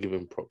 So I've got to give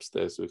him props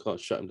there. So we can't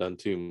shut him down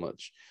too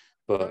much.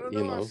 But no,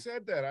 you know, I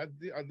said that.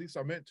 At least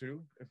I meant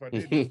to. If I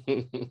didn't,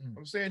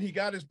 I'm saying he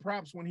got his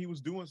props when he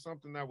was doing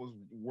something that was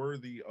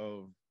worthy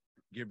of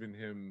giving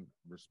him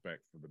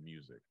respect for the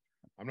music.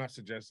 I'm not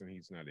suggesting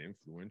he's not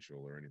influential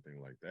or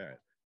anything like that,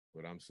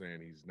 but I'm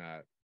saying he's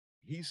not.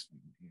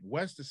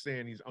 West is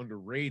saying he's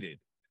underrated,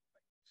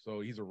 so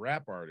he's a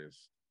rap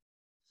artist.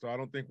 So I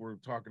don't think we're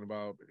talking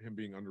about him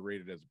being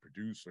underrated as a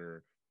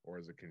producer or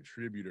as a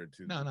contributor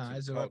to No, to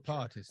as a culture. rap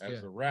artist,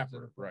 As a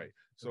rapper, right?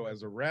 So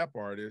as a rap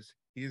artist,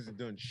 he hasn't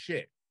done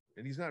shit,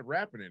 and he's not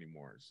rapping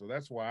anymore. So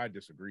that's why I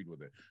disagreed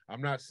with it.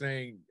 I'm not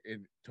saying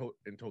in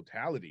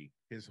totality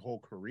his whole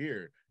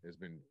career has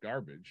been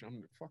garbage.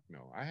 Fuck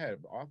no. I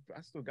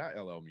still got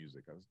LL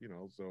music.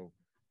 So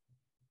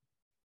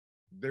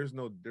there's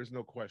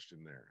no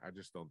question there. I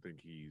just don't think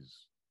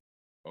he's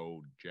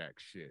owed jack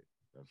shit.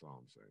 That's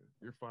all I'm saying.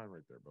 You're fine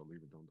right there, bro.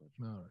 Leave it. Don't touch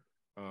it.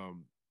 All right.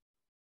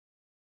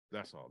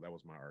 That's all. That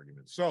was my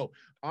argument. So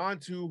on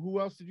to who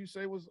else did you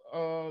say was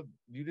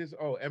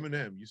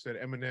Eminem. You said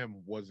Eminem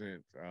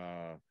wasn't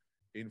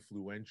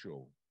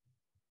influential.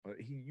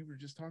 You were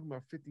just talking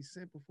about 50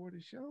 Cent before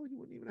the show. You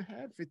wouldn't even have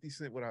had 50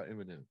 Cent without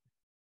Eminem.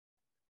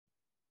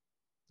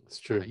 It's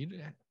true.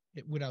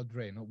 Without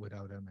Dre, not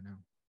without Eminem.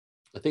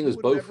 I think it was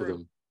both of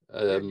them.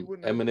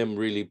 Eminem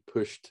really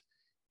pushed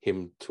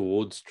him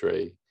towards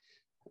Dre,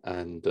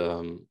 and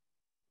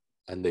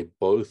they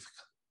both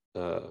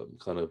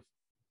kind of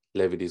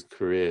levied his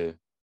career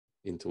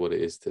into what it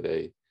is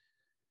today.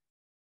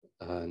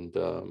 And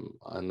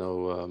I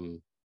know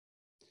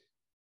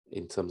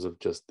in terms of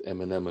just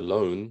Eminem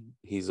alone,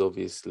 he's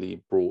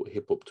obviously brought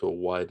hip hop to a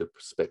wider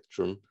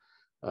spectrum.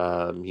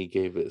 He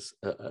gave us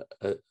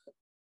a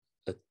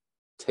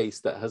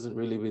taste that hasn't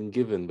really been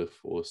given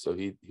before. So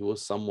he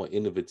was somewhat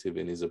innovative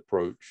in his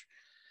approach.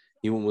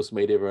 He almost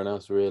made everyone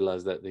else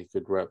realize that they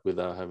could rap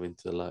without having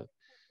to like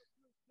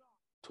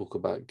talk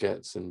about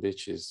gats and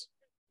bitches.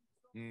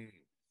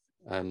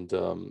 And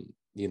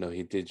you know,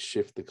 he did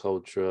shift the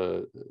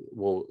culture.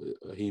 Well,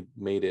 he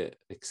made it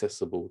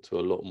accessible to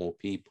a lot more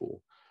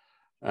people.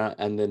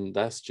 And then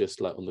that's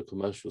just like on the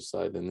commercial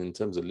side. And in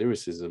terms of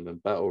lyricism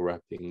and battle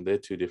rapping, they're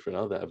two different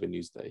other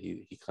avenues that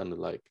he kind of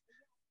like,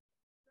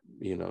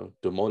 you know,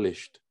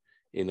 demolished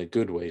in a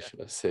good way,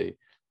 should I say,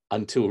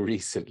 until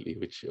recently,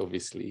 which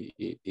obviously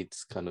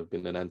it's kind of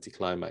been an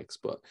anticlimax,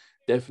 but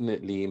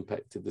definitely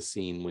impacted the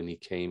scene when he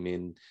came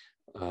in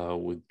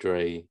with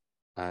Dre,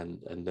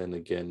 and then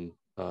again,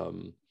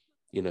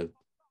 you know,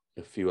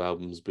 a few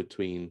albums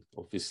between,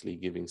 obviously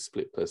giving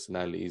split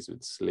personalities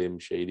with Slim,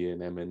 Shady,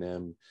 and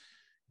Eminem,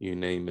 you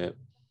name it.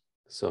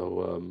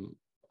 So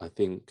I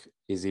think,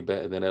 is he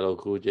better than LL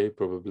Cool J?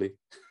 Probably.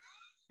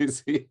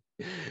 Is he?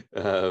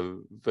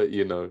 But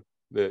you know,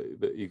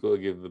 you got to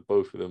give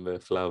both of them their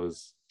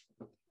flowers.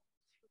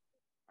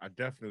 I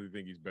definitely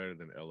think he's better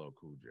than LL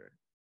Cool J.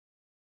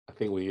 I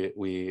think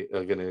we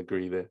are going to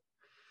agree there.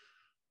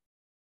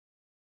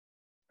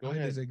 I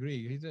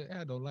disagree.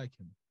 I don't like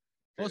him.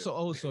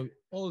 Also,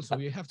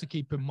 you have to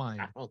keep in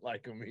mind. I don't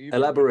like him either.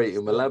 Elaborate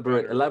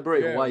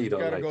why you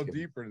don't like him. You gotta go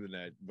deeper than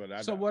that.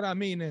 But what I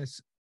mean is,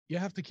 you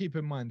have to keep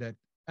in mind that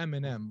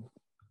Eminem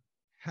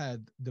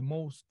had the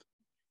most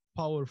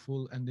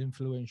powerful and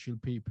influential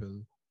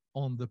people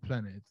on the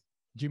planet,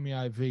 Jimmy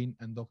Iovine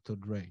and Dr.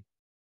 Dre.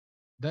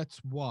 That's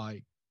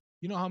why,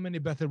 you know how many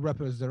better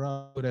rappers there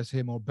are good as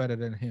him or better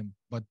than him,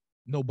 but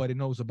nobody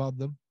knows about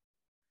them?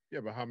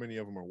 Yeah, but how many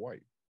of them are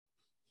white?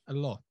 A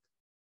lot.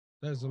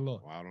 There's a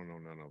lot. Well, I don't know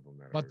none of them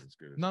that but are as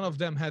good as none of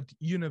them had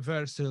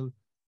Universal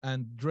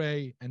and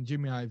Dre and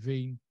Jimmy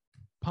Iovine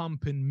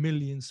pumping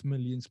millions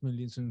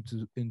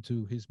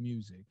into his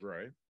music.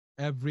 Right.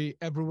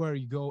 Everywhere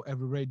you go,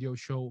 every radio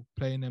show,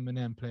 playing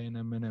Eminem.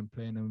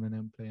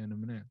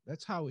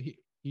 That's how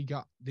he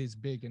got this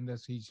big, and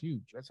he's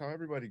huge. That's how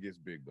everybody gets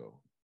big, though.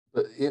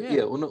 But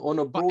yeah, on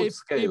a But broad if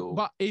scale.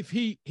 but if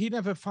he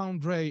never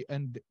found Ray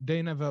and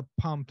they never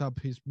pumped up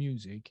his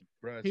music,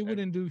 Bro, he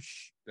wouldn't do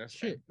that's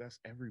shit. that's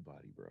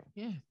everybody, bro.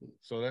 Yeah.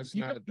 So that's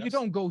You not. don't, you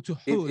don't go to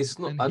hood It's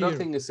not. and I don't hear.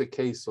 think it's a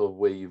case of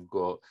where you've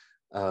got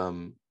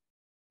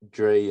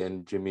Dre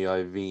and Jimmy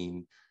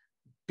Iovine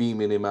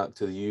beaming him out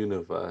to the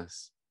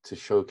universe to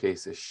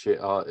showcase a shit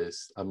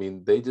artist. I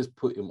mean, they just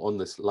put him on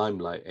this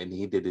limelight and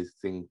he did his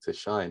thing to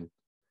shine.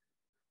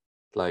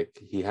 Like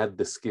he had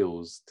the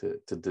skills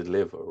to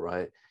deliver,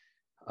 right?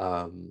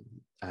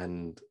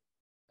 And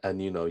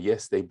you know,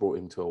 yes, they brought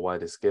him to a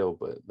wider scale,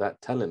 but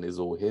that talent is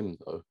all him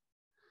though.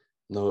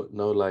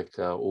 No, like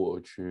auto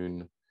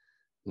tune.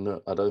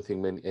 No, I don't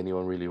think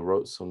anyone really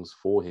wrote songs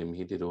for him.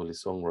 He did all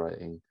his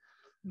songwriting.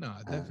 No,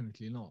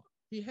 definitely not.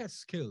 He has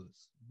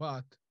skills,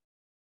 but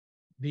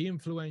the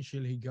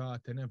influential he got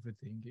and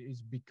everything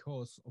is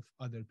because of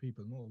other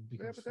people, not Yeah,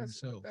 because but of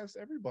himself. that's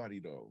everybody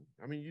though.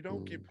 I mean, you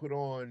don't get Mm. put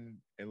on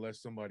unless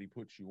somebody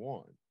puts you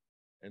on,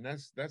 and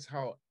that's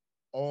how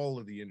all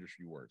of the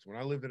industry works. When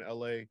I lived in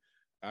LA,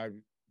 I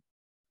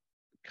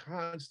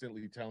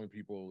constantly telling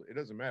people it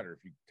doesn't matter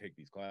if you take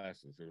these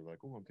classes. They're like,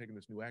 "Oh, I'm taking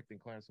this new acting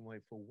class." I'm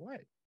like, "For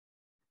what?"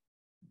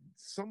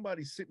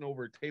 Somebody sitting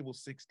over at table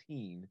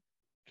 16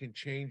 can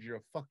change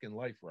your fucking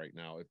life right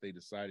now if they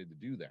decided to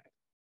do that.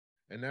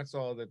 And that's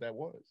all that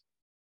was.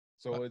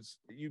 So it's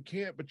you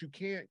can't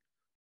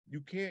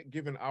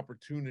give an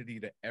opportunity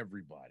to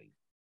everybody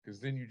because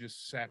then you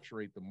just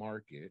saturate the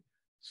market.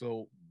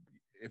 So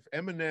if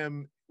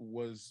Eminem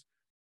was,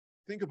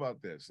 think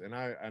about this, and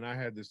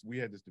we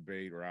had this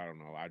debate, or I don't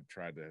know, I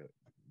tried to,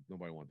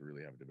 nobody wanted to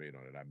really have a debate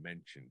on it. I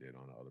mentioned it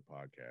on the other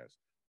podcast.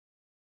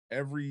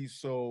 Every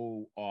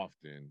so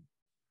often,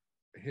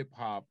 hip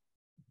hop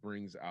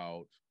brings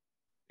out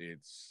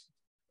its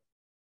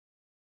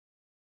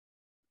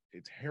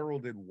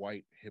heralded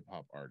white hip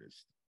hop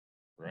artist,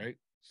 right?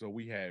 So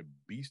we had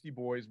Beastie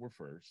Boys were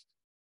first,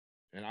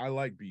 and I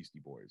like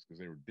Beastie Boys because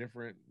they were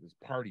different. It's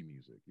party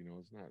music,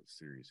 it's not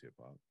serious hip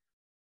hop.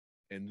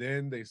 And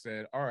then they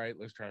said, all right,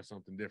 let's try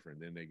something different.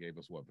 Then they gave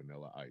us what?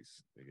 Vanilla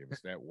Ice. They gave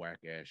us that whack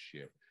ass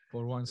shit.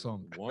 For one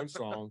song. One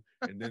song.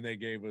 And then they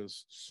gave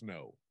us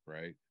Snow,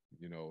 right?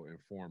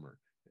 Informer.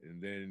 And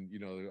then,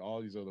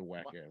 all these other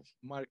whack ass.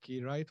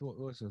 Marky, right? What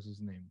was his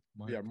name?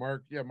 Marky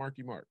Mark.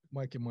 Marky Mark.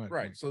 Right.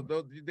 Marky So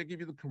Mark. they give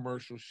you the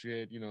commercial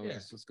shit, Yeah.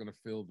 it's just gonna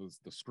fill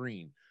the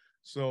screen.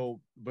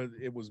 So, but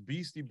it was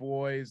Beastie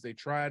Boys. They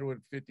tried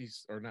with 50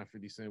 or not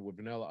 50 Cent with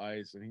Vanilla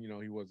Ice, and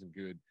he wasn't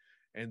good.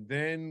 And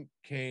then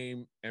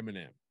came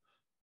Eminem,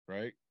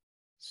 right?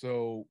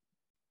 So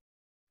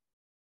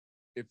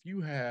if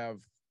you have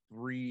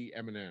 3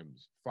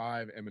 Eminems,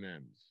 5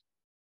 Eminems,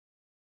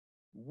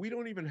 we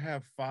don't even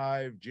have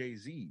 5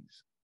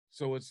 Jay-Z's.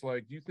 So it's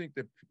like, do you think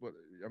that,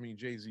 I mean,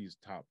 Jay-Z's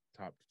top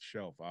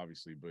shelf,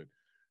 obviously, but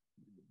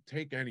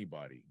take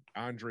anybody,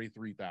 Andre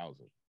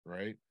 3000,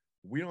 right?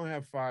 We don't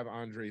have 5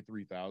 Andre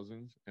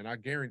 3000s, and I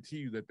guarantee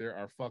you that there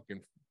are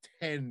fucking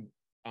 10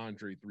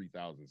 Andre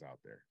 3000s out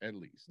there, at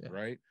least,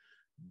 right?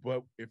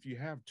 But if you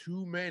have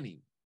too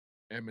many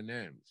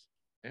Eminem's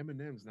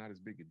not as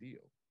big a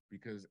deal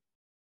because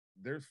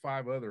there's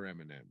 5 other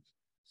Eminems.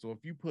 So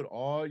if you put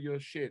all your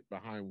shit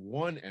behind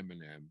one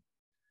Eminem,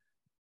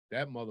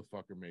 that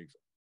motherfucker makes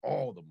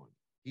all the money.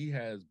 He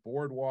has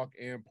Boardwalk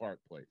and Park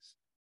Place.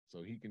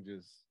 So he can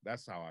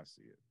that's how I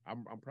see it.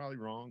 I'm probably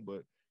wrong,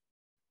 but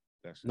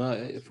that's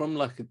just from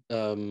like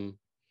from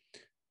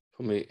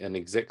an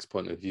exec's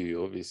point of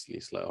view, obviously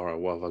it's like, all right,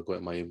 what have I got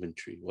in my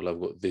inventory? Well, I've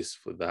got this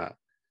for that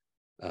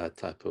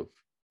type of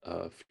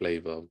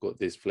flavor. I've got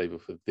this flavor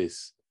for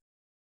this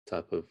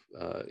type of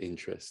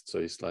interest. So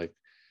it's like,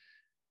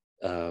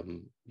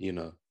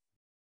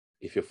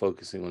 if you're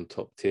focusing on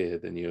top tier,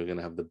 then you're going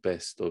to have the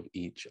best of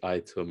each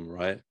item,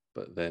 right?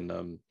 But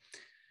then,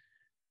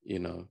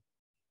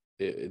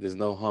 there's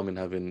no harm in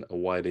having a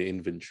wider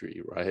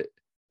inventory, right?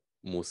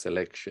 More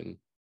selection.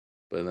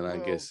 But then I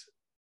guess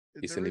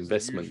it's an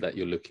investment that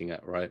you're looking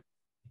at, right?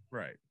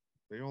 Right.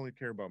 They only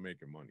care about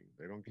making money.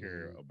 They don't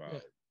care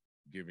about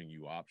giving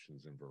you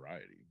options and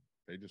variety.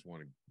 They just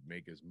want to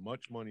make as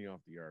much money off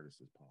the artist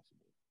as possible.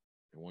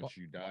 And once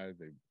you die,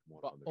 they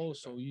want. But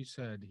also, you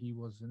said he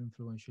was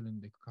influential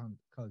in the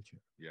culture.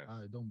 Yes.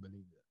 I don't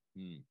believe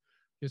that.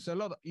 It's a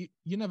lot.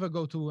 You never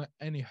go to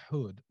any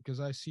hood because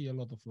I see a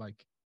lot of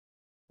like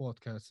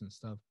podcasts and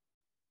stuff.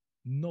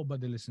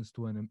 Nobody listens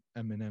to an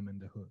Eminem in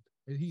the hood.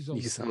 You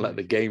sound like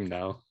the game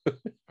now.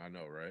 I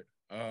know, right?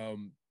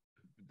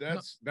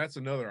 That's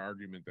another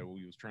argument that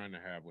we was trying to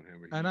have with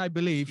him. And I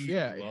believe, he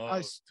I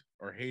loved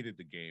or hated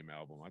the Game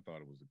album. I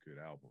thought it was a good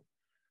album.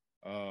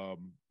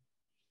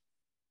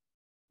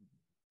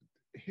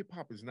 Hip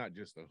hop is not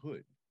just a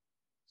hood.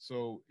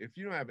 So if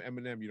you don't have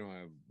Eminem, you don't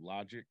have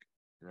Logic,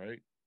 right?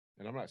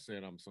 And I'm not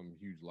saying I'm some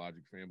huge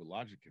Logic fan, but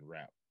Logic can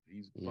rap.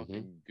 He's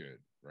fucking good,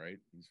 right?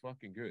 He's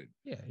fucking good.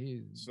 Yeah,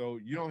 he is. So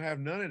you don't have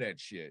none of that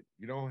shit.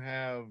 You don't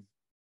have,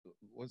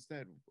 what's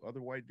that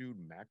other white dude,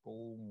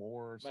 Macklemore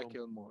or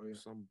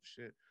some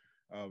shit.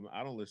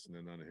 I don't listen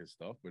to none of his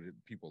stuff, but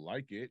people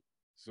like it.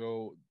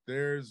 So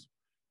there's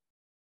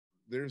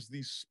there's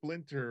these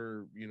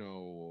splinter,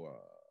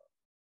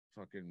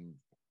 fucking.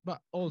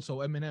 But also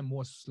Eminem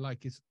was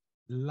like it's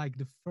like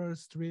the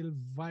first real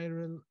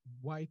viral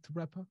white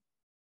rapper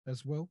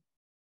as well.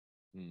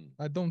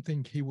 I don't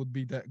think he would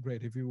be that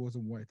great if he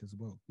wasn't white as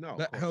well. No, of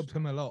that course helped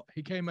not. him a lot.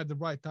 He came at the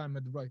right time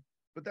at the right.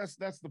 But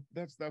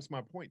that's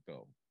my point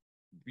though,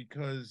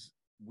 because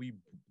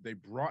they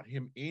brought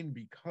him in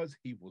because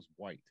he was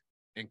white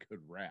and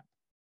could rap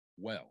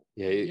well.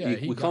 Yeah,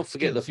 he we got can't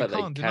forget the skills. You fact that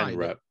he can't can deny that.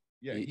 rap.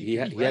 Yeah, He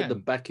had the ran.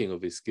 backing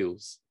of his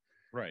skills.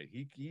 Right.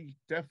 He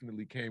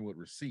definitely came with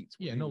receipts.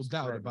 When Yeah, he no was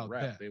doubt starting to about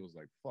rap, that. They was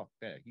like, fuck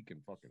that. He can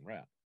fucking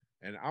rap.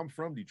 And I'm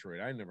from Detroit.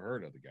 I never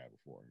heard of the guy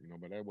before,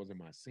 but that wasn't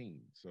my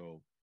scene.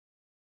 So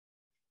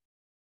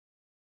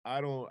I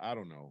don't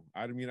know.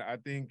 I mean, I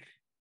think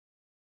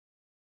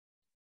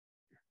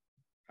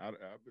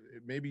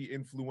maybe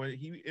influence.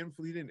 He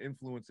didn't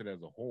influence it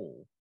as a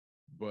whole,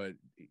 but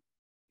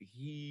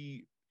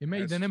he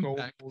made has an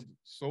impact. sold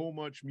so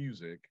much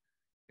music,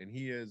 and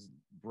he has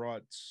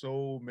brought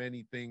so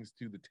many things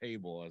to the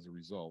table as a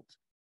result.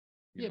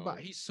 You know, but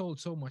he sold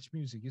so much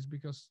music. It's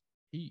because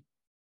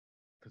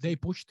they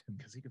pushed him.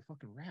 because he can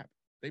fucking rap.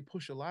 They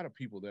push a lot of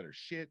people that are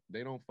shit.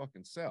 They don't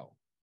fucking sell.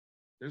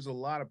 There's a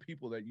lot of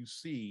people that you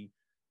see,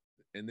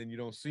 and then you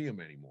don't see them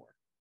anymore.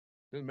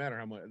 Doesn't matter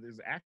how much. There's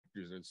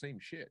actors that are the same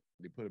shit.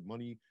 They put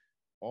money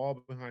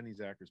all behind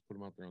these actors, put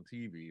them out there on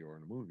TV or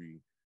in a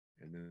movie,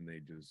 and then they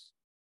just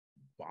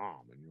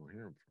bomb, and you don't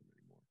hear them from them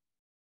anymore.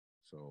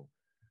 So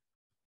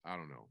I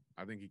don't know.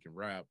 I think he can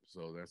rap.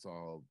 So that's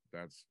all.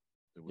 It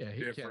was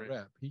He different. can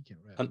rap. He can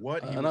rap. And,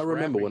 What he and was I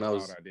remember rapping when I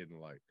about, was I didn't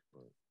like.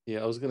 But.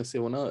 Yeah, I was gonna say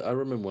I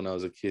remember when I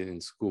was a kid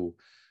in school,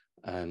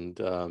 and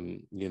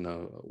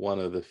one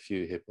of the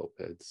few hip hop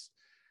heads,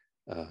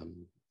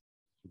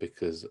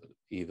 because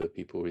either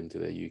people were into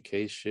their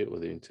UK shit or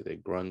they're into their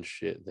grunge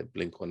shit, their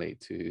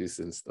Blink-182s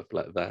and stuff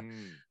like that.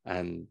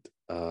 And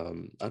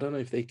I don't know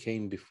if they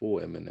came before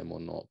Eminem or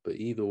not, but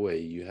either way,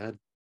 you had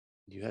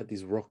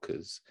these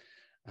rockers,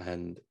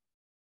 and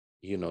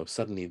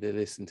suddenly they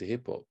listened to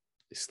hip hop.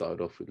 They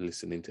started off with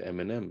listening to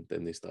Eminem,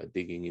 then they started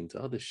digging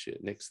into other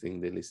shit. Next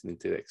thing, they're listening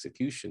to the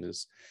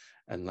Executioners,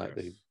 and like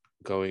they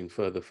going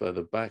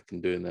further back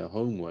and doing their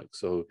homework.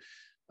 So,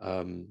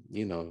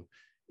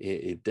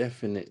 it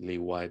definitely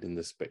widened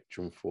the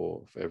spectrum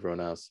for everyone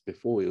else.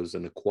 Before, it was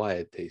an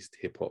acquired taste,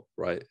 hip hop,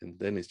 right? And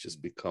then it's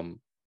just become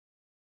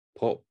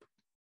pop.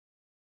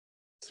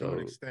 To an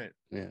extent,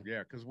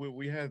 yeah, because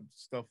we had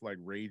stuff like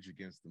Rage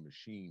Against the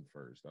Machine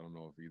first. I don't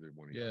know if either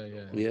one of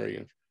you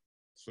yeah.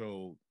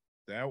 So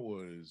that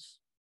was,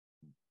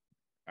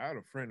 I had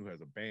a friend who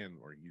has a band,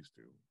 or he used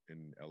to,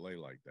 in LA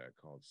like that,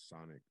 called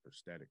Sonic or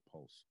Static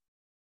Pulse,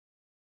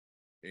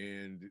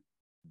 and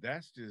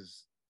that's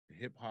just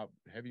hip hop,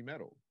 heavy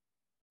metal,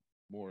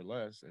 more or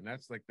less, and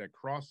that's like that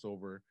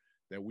crossover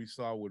that we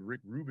saw with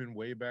Rick Rubin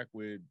way back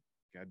with,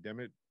 God damn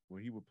it,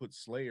 when he would put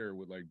Slayer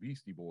with like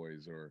Beastie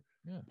Boys or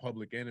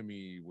Public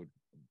Enemy with,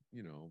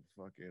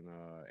 fucking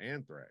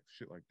Anthrax,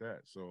 shit like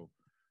that. So,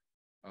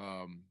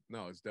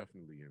 no, it's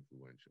definitely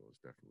influential.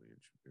 It's definitely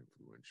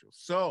influential.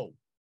 So,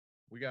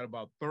 we got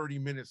about 30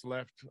 minutes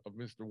left of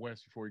Mr.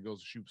 West before he goes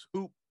to shoot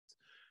hoop.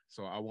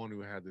 So, I want to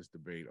have this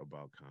debate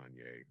about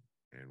Kanye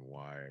and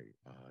why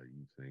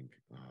you think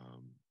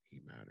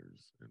he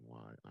matters and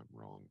why I'm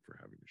wrong for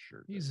having a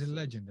shirt. He's a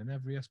legend in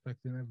every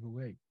aspect, in every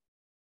way.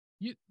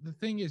 The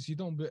thing is,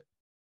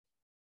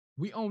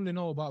 we only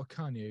know about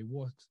Kanye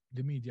what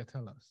the media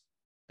tell us.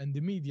 And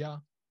the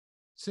media,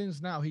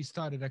 since now he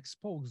started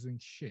exposing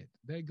shit,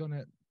 they're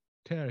gonna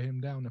tear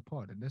him down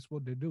apart. And that's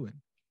what they're doing.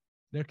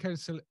 They're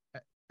canceling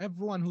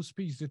everyone who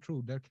speaks the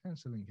truth, they're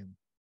canceling him.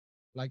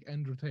 Like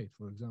Andrew Tate,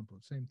 for example,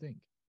 same thing.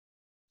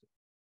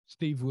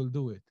 Steve will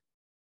do it.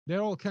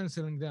 They're all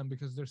canceling them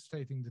because they're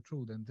stating the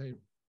truth and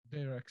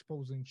they're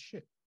exposing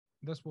shit.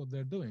 That's what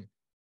they're doing.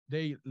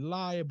 They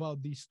lie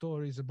about these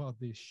stories about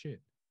this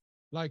shit.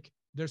 Like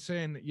they're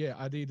saying, yeah,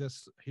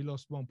 Adidas, he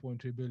lost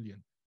 1.3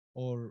 billion,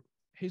 or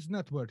his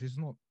net worth is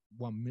not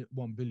 1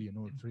 billion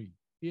or 3.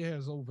 He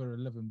has over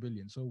 11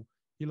 billion. So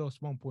he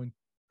lost 1.3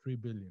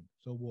 billion.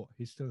 So what?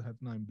 He still had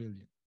 9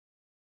 billion.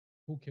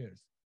 Who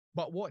cares?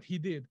 But what he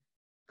did,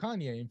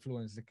 Kanye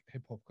influenced the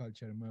hip hop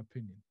culture, in my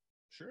opinion.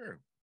 Sure.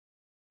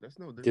 That's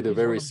no did a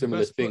very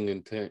similar thing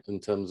in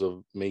terms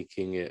of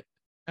making it,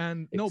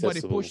 and accessible.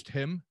 Nobody pushed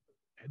him.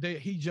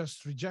 He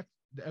just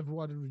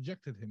everyone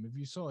rejected him. If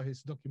you saw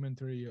his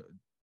documentary,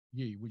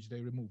 which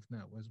they removed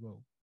now as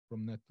well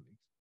from Netflix,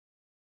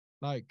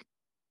 like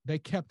they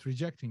kept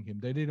rejecting him.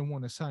 They didn't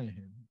want to sign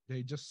him.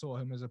 They just saw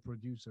him as a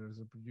producer.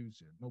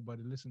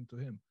 Nobody listened to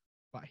him,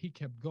 but he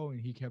kept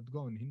going.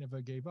 He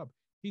never gave up.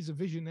 He's a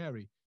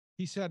visionary.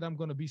 He said, I'm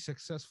going to be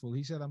successful.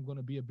 He said, I'm going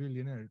to be a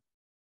billionaire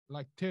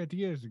like 30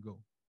 years ago.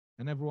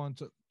 And everyone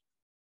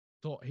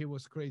thought he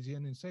was crazy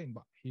and insane,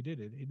 but he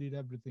did it. He did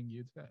everything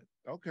you said.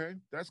 Okay,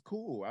 that's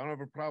cool. I don't have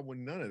a problem with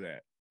none of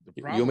that.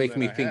 You're making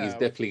me think he's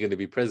definitely going to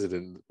be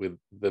president with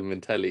the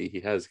mentality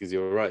he has, because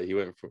you're right. He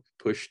went from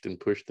pushed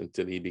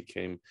until he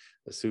became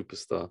a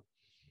superstar.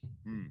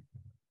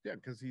 Yeah,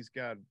 because he's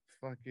got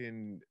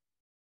fucking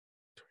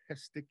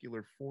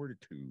testicular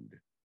fortitude,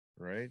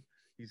 right?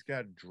 He's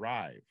got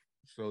drive.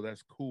 So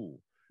that's cool.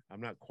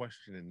 I'm not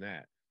questioning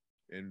that.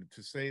 And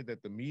to say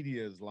that the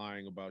media is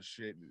lying about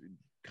shit,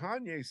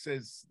 Kanye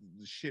says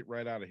the shit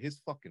right out of his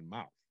fucking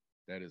mouth.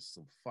 That is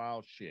some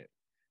foul shit.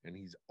 And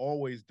he's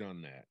always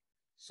done that.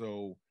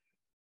 So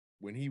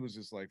when he was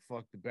just like,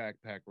 fuck the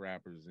backpack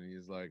rappers, and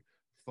he's like,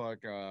 fuck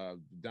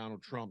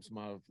Donald Trump's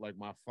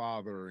my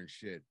father and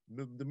shit.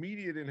 The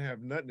media didn't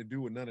have nothing to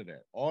do with none of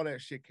that. All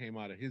that shit came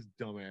out of his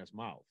dumbass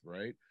mouth,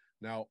 right?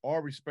 Now, all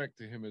respect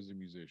to him as a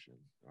musician.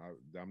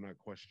 I'm not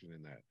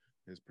questioning that.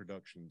 His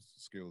production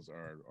skills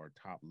are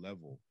top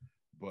level,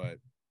 but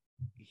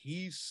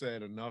he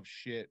said enough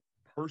shit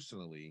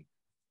personally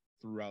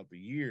throughout the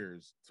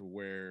years to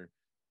where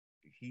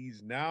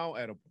he's now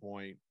at a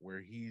point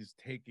where he's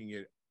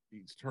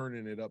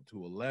turning it up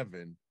to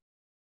 11,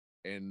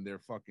 and they're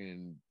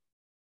fucking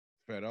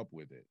fed up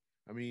with it.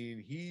 I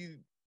mean, he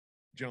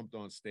jumped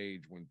on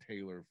stage when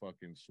Taylor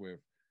fucking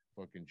Swift,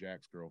 fucking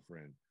Jack's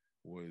girlfriend,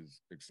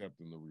 was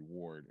accepting the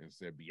reward and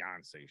said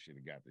Beyonce should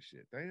have got the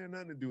shit. That had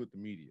nothing to do with the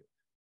media.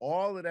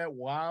 All of that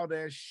wild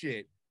ass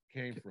shit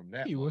came from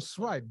that. He was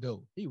right,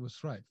 though. He was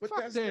right. But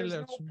Fuck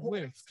Taylor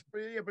Swift.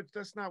 But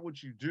that's not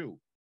what you do.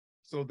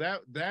 So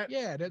that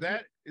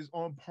is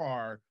on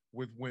par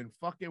with when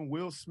fucking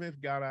Will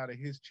Smith got out of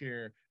his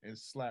chair and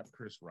slapped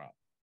Chris Rock.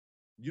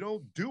 You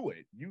don't do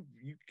it. You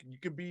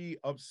could be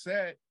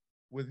upset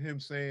with him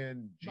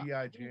saying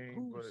G.I.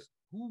 Jane, but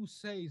who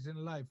says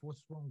in life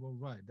what's wrong or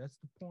right? That's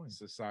the point.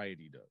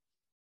 Society does.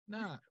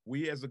 Nah.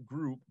 We as a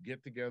group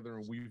get together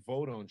and we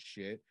vote on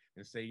shit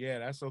and say, yeah,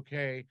 that's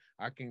okay.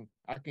 I can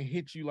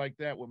hit you like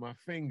that with my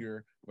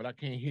finger, but I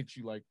can't hit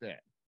you like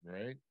that.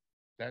 Right?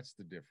 That's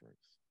the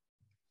difference.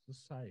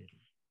 Society.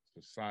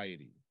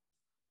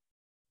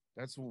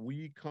 That's what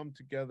we come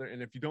together.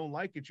 And if you don't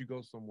like it, you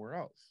go somewhere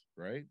else,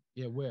 right?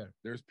 Yeah, where?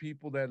 There's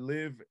people that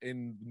live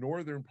in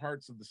northern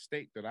parts of the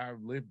state that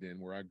I've lived in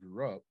where I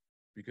grew up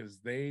because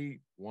they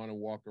want to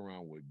walk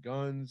around with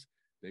guns.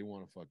 They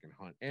want to fucking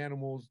hunt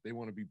animals. They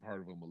want to be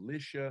part of a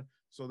militia.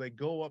 So they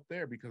go up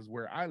there because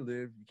where I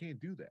live, you can't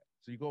do that.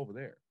 So you go over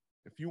there.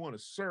 If you want to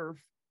surf,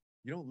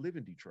 you don't live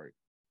in Detroit.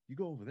 You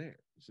go over there.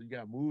 So you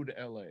got to move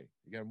to LA.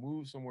 You got to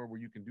move somewhere where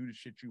you can do the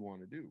shit you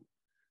want to do.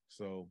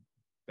 So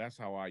that's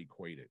how I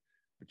equate it.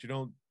 But you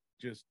don't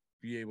just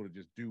be able to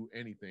just do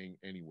anything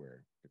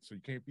anywhere. So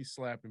you can't be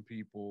slapping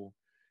people.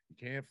 You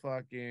can't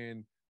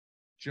fucking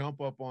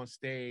jump up on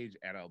stage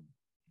at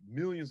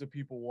millions of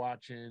people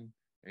watching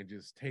and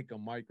just take a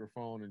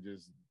microphone and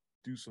just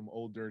do some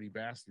old dirty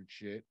bastard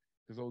shit,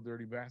 because old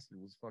dirty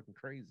bastard was fucking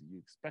crazy. You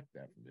expect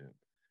that from him.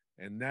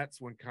 And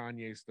that's when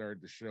Kanye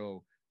started to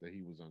show that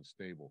he was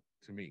unstable,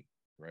 to me,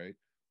 right?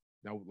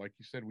 Now, like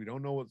you said, we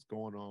don't know what's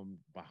going on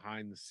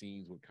behind the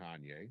scenes with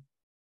Kanye.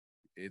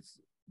 It's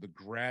the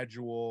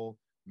gradual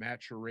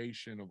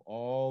maturation of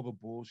all the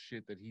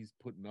bullshit that he's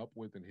putting up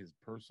with in his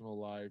personal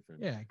life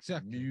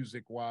and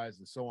music wise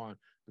and so on.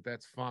 But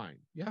that's fine.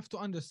 You have to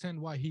understand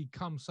why he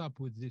comes up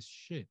with this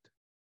shit.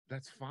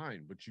 That's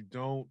fine, but you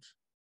don't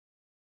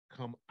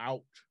come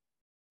out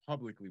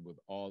publicly with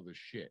all the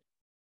shit.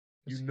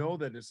 You know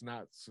that it's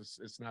not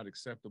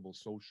acceptable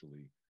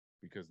socially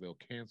because they'll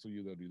cancel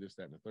you, they'll do this,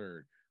 that, and the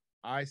third.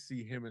 I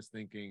see him as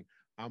thinking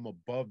I'm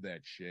above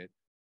that shit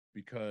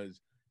because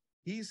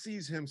he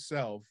sees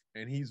himself,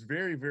 and he's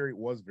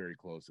was very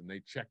close, and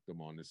they checked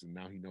him on this, and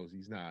now he knows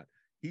he's not.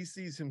 He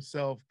sees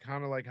himself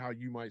kind of like how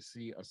you might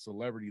see a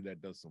celebrity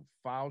that does some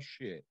foul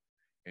shit,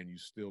 and you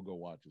still go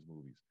watch his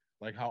movies.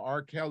 Like how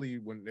R. Kelly,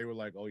 when they were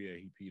like, oh yeah,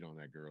 he peed on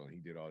that girl, and he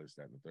did all this,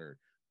 that, and the third,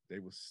 they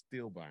were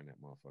still buying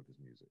that motherfucker's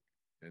music,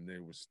 and they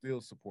were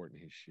still supporting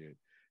his shit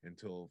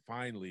until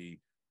finally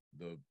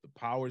the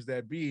powers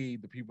that be,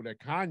 the people that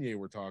Kanye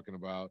were talking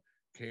about,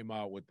 came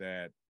out with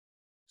that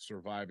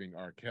Surviving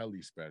R.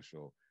 Kelly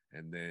special,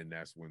 and then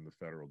that's when the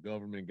federal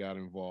government got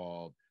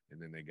involved,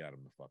 and then they got him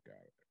the fuck out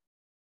of there.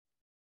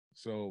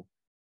 So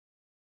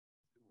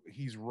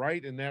he's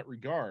right in that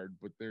regard,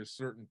 but there's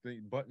certain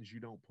buttons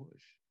you don't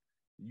push.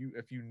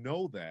 If you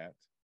know that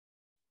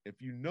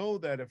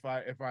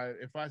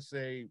if I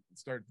say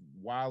start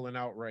wilding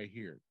out right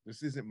here,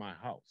 this isn't my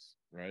house,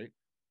 right?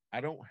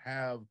 I don't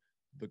have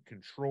the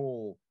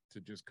control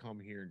to just come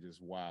here and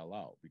just wild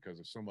out, because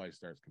if somebody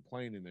starts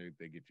complaining,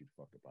 they get you the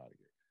fuck up out of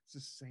here. It's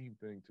the same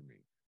thing to me.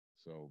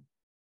 So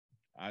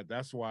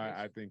that's why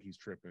I think he's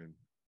tripping.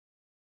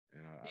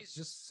 And he's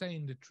just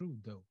saying the truth,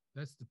 though.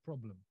 That's the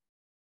problem.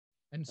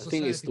 And I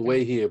think it's the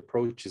way he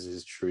approaches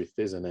his truth,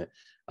 isn't it?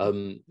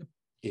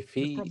 If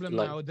he the problem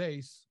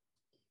nowadays,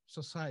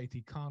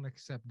 society can't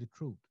accept the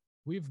truth.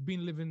 We've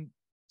been living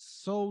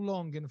so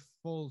long in a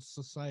false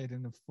society,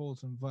 in a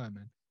false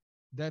environment,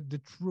 that the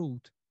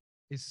truth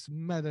is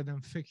better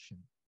than fiction.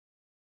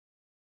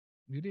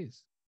 It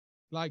is.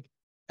 Like,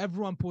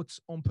 everyone puts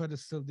on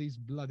pedestal these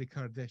bloody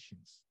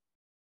Kardashians.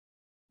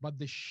 But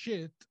the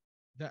shit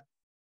that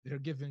they're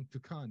giving to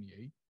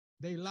Kanye,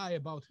 they lie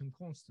about him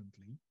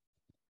constantly.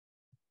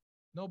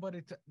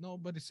 Nobody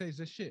says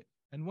the shit.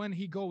 And when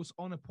he goes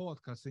on a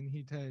podcast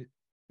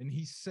and and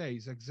he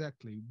says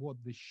exactly what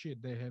the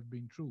shit they have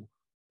been through.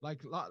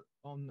 Like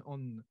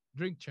on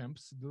Drink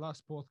Champs, the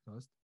last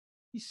podcast,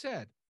 he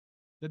said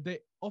that they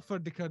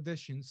offered the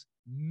Kardashians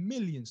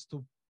millions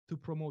to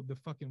promote the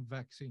fucking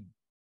vaccine.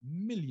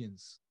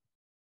 Millions.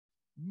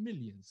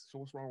 Millions. So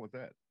what's wrong with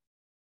that?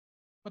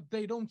 But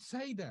they don't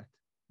say that.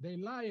 They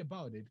lie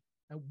about it.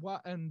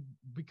 And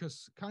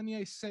because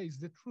Kanye says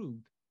the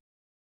truth,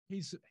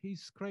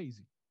 he's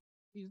crazy.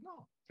 He's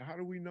not. How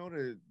do we know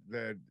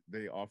that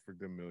they offered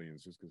them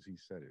millions just because he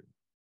said it?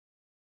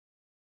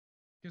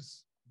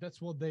 Because that's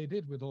what they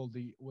did with all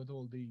the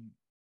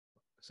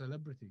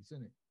celebrities,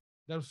 isn't it?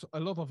 There's a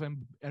lot of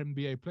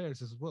NBA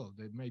players as well.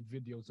 They made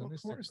videos Well, on of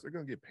Instagram. course, they're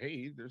gonna get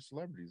paid. They're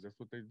celebrities. That's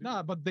what they do.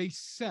 Nah, but they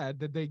said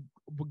that they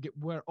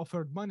were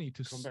offered money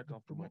to Come back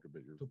off the mic a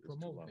bit. to It's too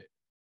promote loud. it.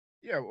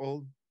 Yeah,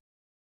 well,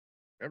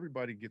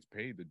 everybody gets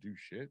paid to do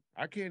shit.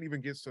 I can't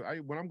even get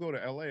when I'm going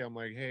to LA, I'm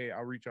like, hey,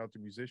 I'll reach out to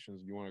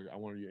musicians. I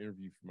want to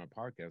interview for my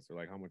podcast. They're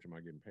like, how much am I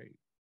getting paid?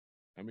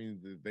 I mean,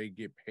 they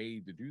get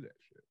paid to do that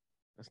shit.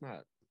 That's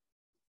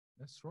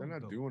wrong. They're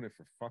not doing it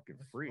for fucking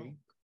free. Wrong.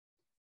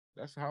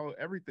 That's how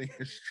everything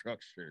is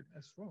structured.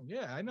 That's wrong.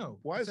 Yeah, I know.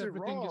 Why is it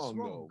Everything wrong,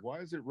 though? Why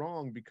is it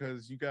wrong?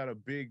 Because you got a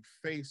big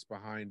face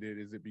behind it.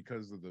 Is it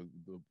because of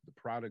the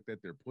product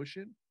that they're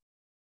pushing?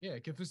 Yeah,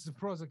 if it's the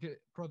product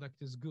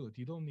is good,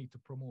 you don't need to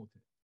promote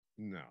it.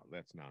 No,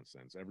 that's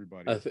nonsense.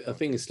 Everybody. I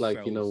think it's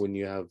like, you know, when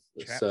you have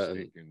a certain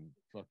chapstick and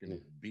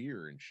fucking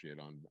beer and shit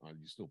on,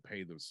 you still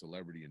pay the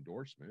celebrity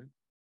endorsement.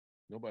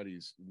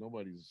 Nobody's.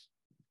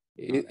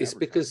 It's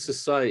because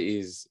society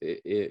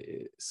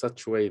is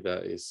such a way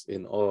that is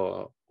in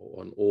awe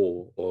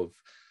of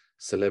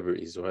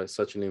celebrities, right?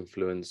 Such an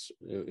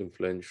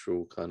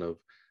influential kind of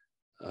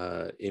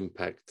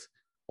impact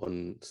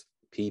on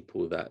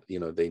people that, you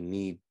know, they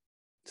need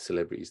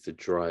celebrities to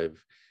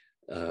drive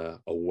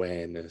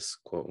awareness,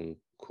 quote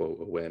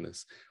unquote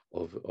awareness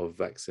of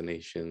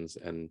vaccinations,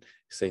 and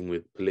same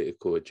with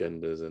political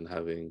agendas and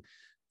having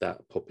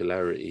that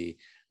popularity,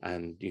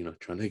 and, you know,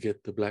 trying to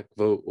get the black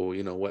vote, or,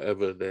 you know,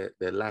 whatever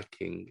they're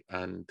lacking,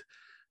 and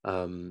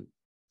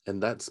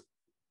that's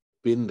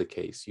been the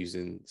case,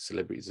 using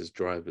celebrities as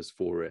drivers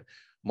for it.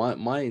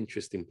 My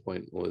interesting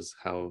point was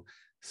how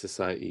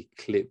society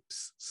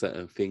clips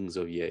certain things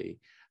of Ye,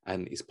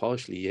 and it's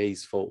partially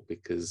Ye's fault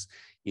because,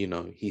 you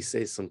know, he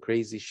says some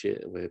crazy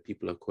shit where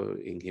people are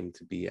quoting him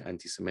to be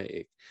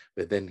anti-Semitic,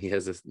 but then he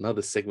has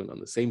another segment on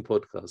the same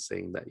podcast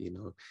saying that, you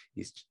know,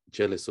 he's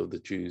jealous of the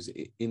Jews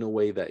in a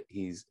way that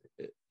he's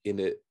in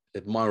an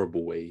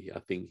admirable way. I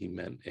think he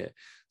meant it.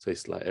 So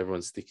it's like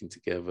everyone's sticking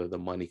together. The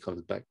money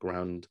comes back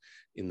round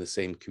in the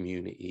same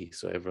community,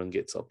 so everyone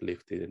gets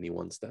uplifted, and he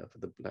wants that for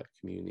the black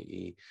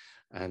community.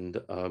 And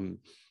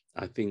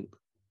I think,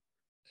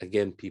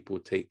 again, people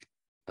take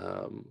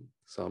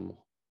some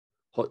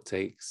hot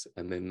takes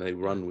and then they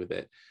run with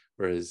it,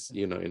 whereas,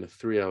 you know, in a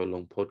 3-hour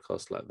long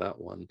podcast like that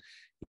one,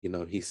 you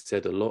know, he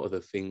said a lot of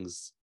the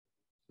things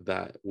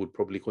that would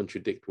probably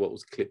contradict what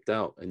was clipped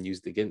out and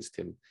used against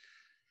him.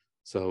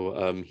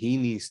 So he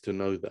needs to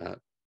know that,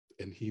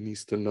 and he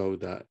needs to know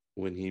that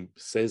when he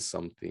says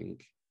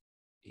something,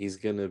 he's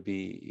gonna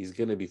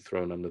be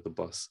thrown under the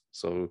bus.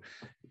 So,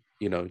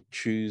 you know,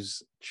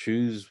 choose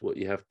what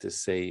you have to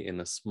say in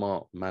a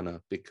smart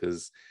manner,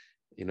 because,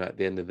 you know, at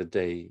the end of the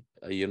day,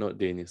 you're not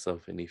doing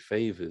yourself any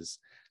favors.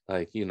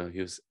 Like, you know,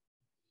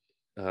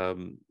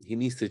 he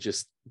needs to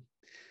just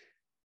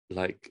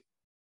like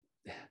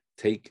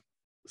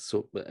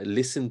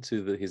listen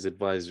to his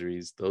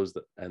advisories,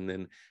 and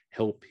then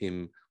help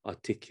him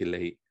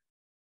articulate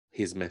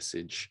his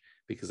message,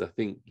 because I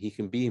think he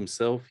can be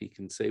himself, he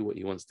can say what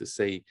he wants to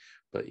say,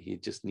 but he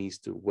just needs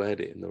to word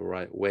it in the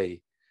right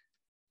way.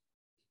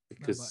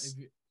 Because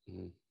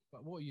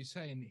but what you're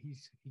saying, he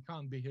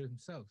can't be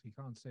himself. He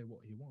can't say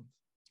what he wants.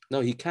 No,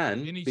 he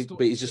can,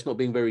 but he's just not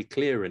being very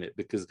clear in it,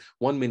 because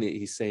one minute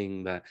he's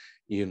saying that,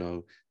 you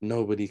know,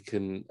 nobody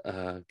can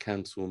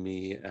cancel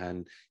me,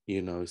 and,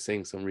 you know,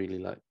 saying some really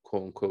like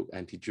quote unquote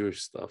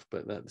anti-Jewish stuff,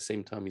 but at the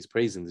same time he's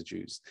praising the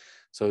Jews.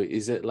 So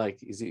is he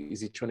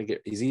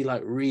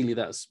like really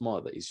that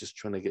smart that he's just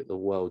trying to get the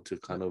world to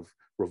kind of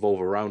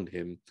revolve around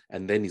him,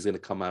 and then he's going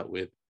to come out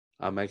with,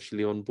 I'm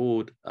actually on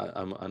board,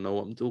 I know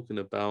what I'm talking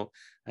about,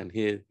 and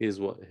here's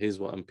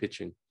what I'm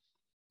pitching.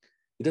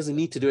 He doesn't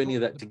need to do any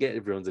of that to get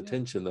everyone's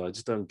attention, though. I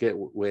just don't get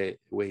where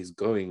he's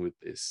going with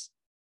this.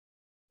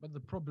 But the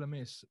problem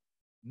is,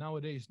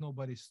 nowadays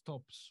nobody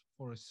stops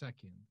for a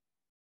second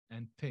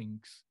and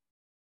thinks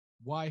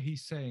why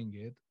he's saying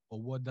it,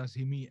 or what does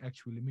he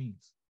actually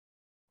means.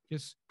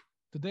 Because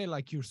today,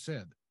 like you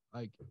said,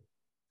 like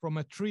from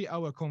a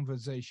 3-hour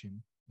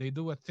conversation, they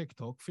do a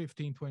TikTok,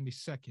 15, 20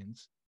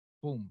 seconds,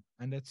 boom,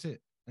 and that's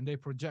it. And they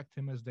project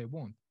him as they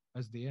want,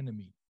 as the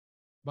enemy.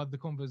 But the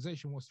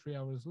conversation was 3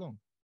 hours long.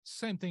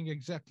 Same thing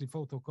exactly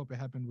photocopy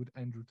happened with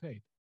Andrew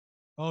Tate.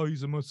 Oh,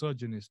 he's a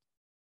misogynist.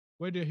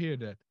 Where do you hear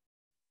that?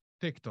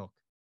 TikTok.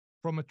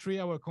 From a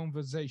 3-hour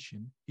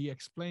conversation, he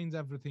explains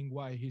everything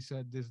why he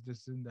said this,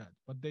 and that.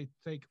 But they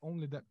take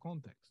only that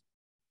context.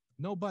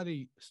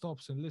 Nobody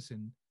stops and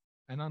listens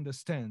and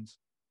understands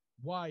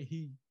why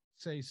he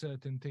say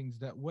certain things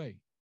that way.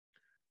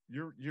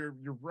 You're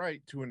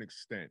right to an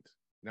extent.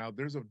 Now,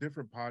 there's a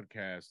different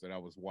podcast that I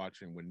was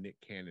watching when Nick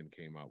Cannon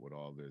came out with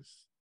all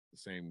this, the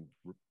same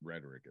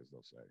rhetoric as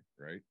they'll say,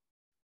 right?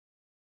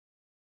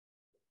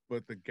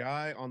 But the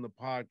guy on the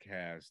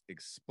podcast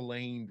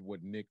explained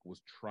what Nick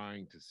was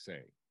trying to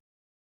say.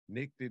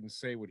 Nick didn't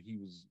say what he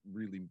was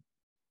really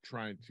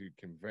trying to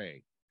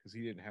convey because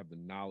he didn't have the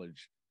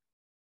knowledge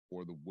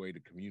or the way to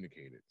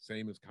communicate it.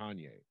 Same as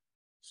Kanye.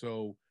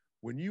 So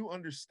when you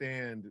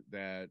understand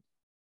that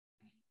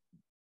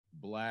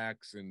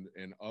blacks and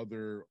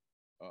other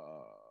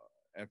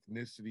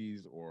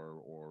ethnicities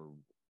or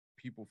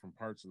people from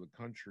parts of the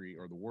country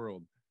or the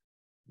world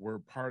were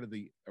part of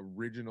the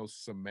original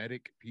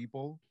Semitic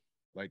people,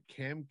 like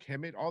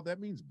Kemet, all that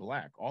means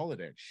black, all of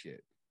that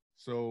shit.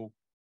 So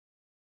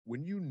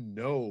when you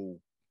know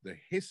the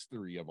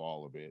history of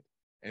all of it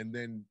and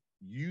then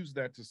use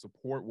that to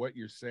support what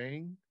you're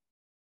saying,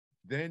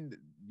 then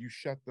you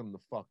shut them the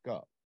fuck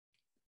up.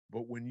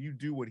 But when you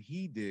do what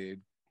he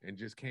did and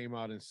just came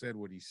out and said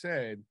what he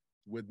said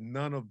with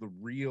none of the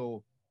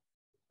real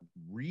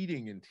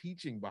reading and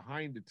teaching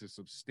behind it to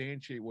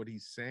substantiate what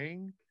he's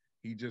saying,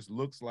 he just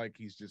looks like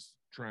he's just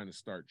trying to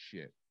start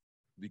shit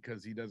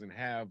because he doesn't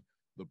have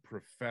the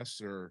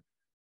professor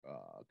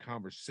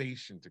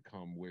conversation to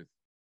come with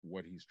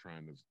what he's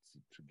trying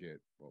to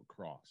get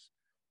across.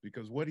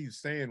 Because what he's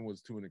saying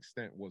was, to an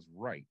extent, was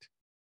right.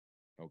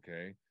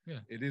 Okay? Yeah.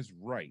 It is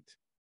right.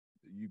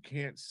 You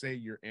can't say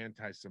you're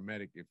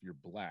anti-Semitic if you're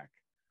black.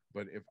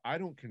 But if I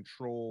don't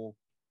control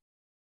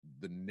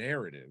the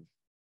narrative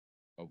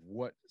of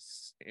what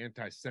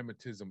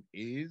anti-Semitism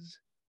is,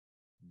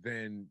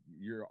 then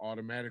you're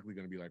automatically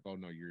going to be like, oh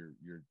no,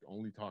 you're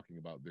only talking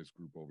about this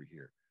group over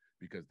here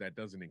because that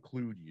doesn't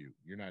include you.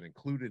 You're not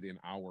included in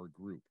our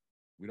group.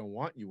 We don't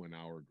want you in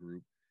our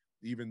group,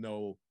 even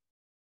though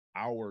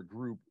our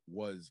group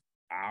was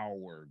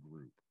our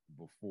group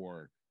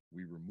before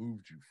we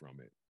removed you from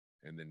it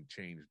and then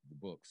changed the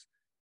books,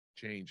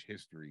 changed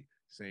history.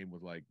 Same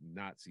with like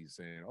Nazis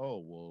saying,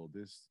 oh, well,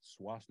 this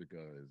swastika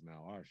is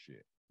now our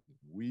shit.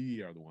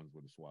 We are the ones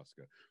with the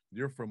swastika.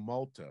 You're from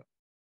Malta.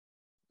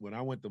 When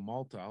I went to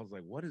Malta, I was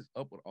like, what is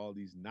up with all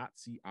these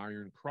Nazi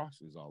iron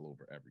crosses all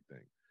over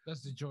everything?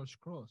 That's the George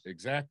Cross.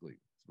 Exactly,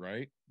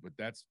 right? But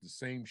that's the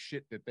same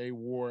shit that they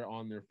wore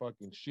on their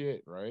fucking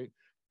shit, right?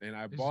 And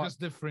I bought just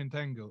different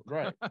angle.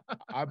 Right.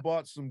 I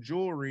bought some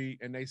jewelry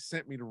and they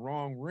sent me the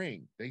wrong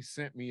ring. They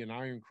sent me an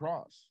iron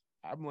cross.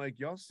 I'm like,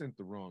 y'all sent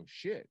the wrong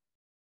shit.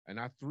 And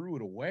I threw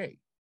it away.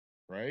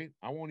 Right?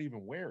 I won't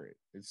even wear it.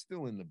 It's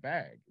still in the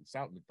bag. It's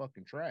out in the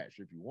fucking trash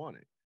if you want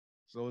it.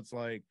 So it's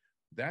like,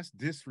 that's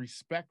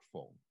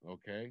disrespectful,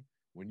 okay?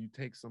 When you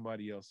take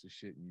somebody else's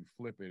shit and you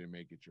flip it and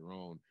make it your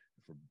own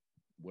for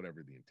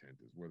whatever the intent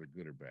is, whether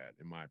good or bad,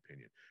 in my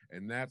opinion.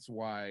 And that's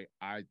why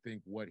I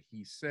think what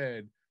he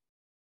said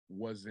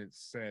wasn't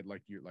said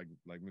like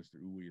Mr.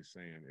 Uwe is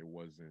saying, it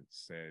wasn't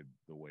said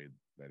the way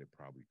that it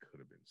probably could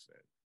have been said.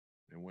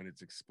 And when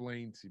it's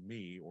explained to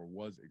me or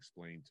was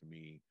explained to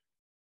me,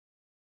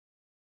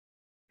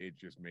 it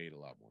just made a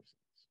lot more sense.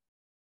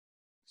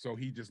 So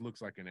he just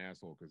looks like an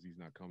asshole because he's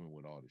not coming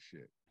with all the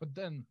shit. But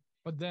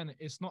then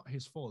it's not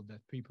his fault that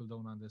people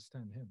don't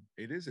understand him.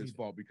 It is his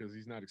fault because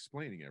he's not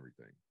explaining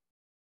everything.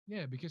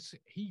 Yeah, because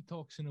he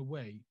talks in a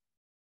way,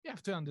 you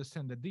have to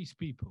understand that these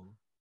people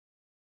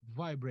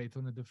vibrate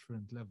on a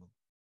different level.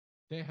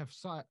 They have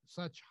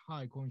such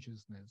high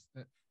consciousness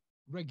that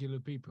regular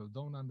people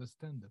don't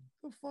understand them.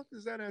 The fuck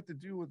does that have to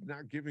do with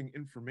not giving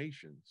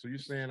information? So you're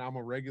saying I'm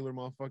a regular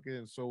motherfucker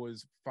and so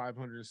is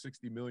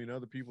 560 million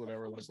other people that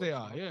were like, they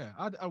are, yeah.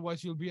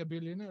 Otherwise you'll be a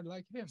billionaire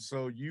like him.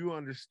 So you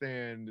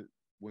understand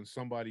when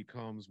somebody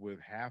comes with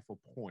half a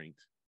point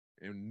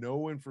and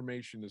no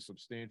information to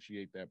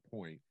substantiate that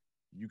point,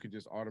 you could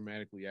just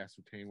automatically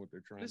ascertain what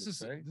they're trying to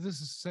say? This is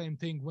the same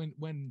thing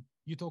when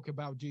you talk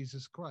about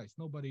Jesus Christ.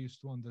 Nobody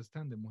used to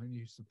understand him when he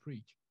used to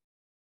preach.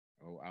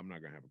 Oh, I'm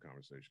not gonna have a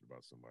conversation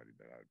about somebody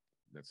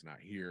that's not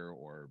here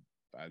or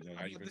I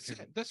even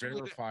can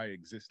verify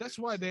existence. That's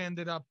why they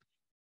ended up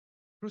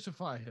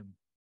crucify him.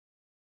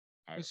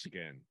 I'm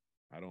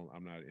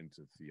not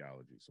into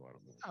theology, so I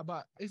don't know. Yeah,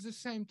 but it's the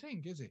same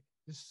thing, is it?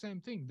 It's the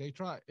same thing. They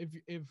try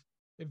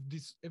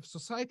if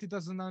society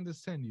doesn't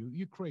understand you,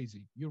 you're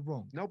crazy. You're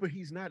wrong. No, but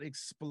he's not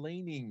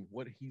explaining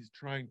what he's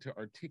trying to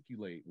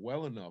articulate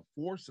well enough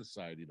for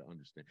society to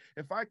understand.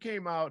 If I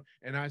came out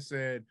and I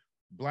said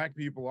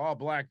all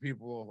black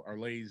people are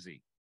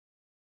lazy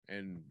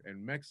and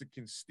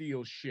Mexicans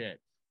steal shit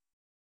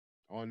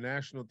on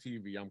national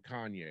TV, I'm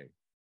Kanye,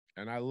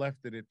 and I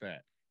left it at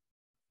that.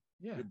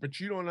 Yeah. But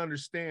you don't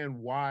understand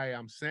why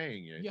I'm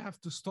saying it. You have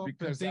to stop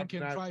and think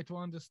and try to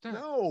understand.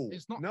 No,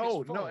 it's not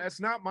no, that's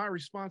not my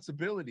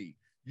responsibility.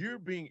 You're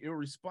being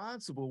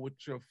irresponsible with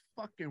your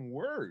fucking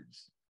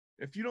words.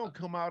 If you don't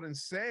come out and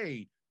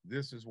say,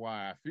 this is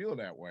why I feel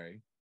that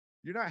way,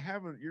 you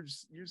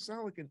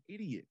sound like an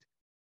idiot.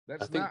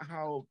 That's not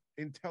how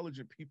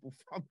intelligent people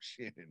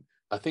function.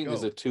 I think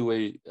there's a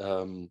two-way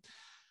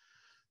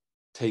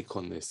take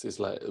on this. It's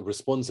like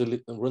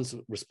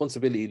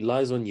responsibility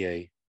lies on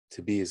Ye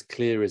to be as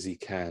clear as he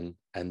can,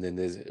 and then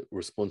there's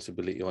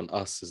responsibility on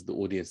us as the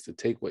audience to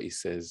take what he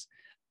says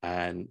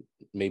and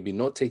maybe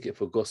not take it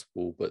for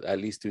gospel, but at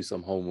least do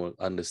some homework,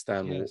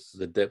 understand Yes.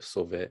 the depths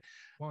of it,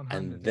 100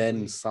 and then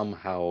agree.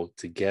 somehow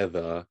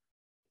together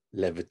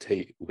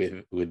levitate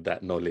with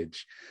that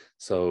knowledge.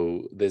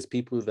 So there's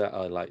people that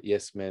are like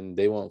yes men,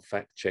 they won't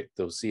fact check,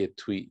 they'll see a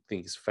tweet,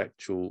 think it's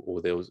factual,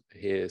 or they'll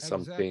hear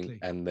something Exactly.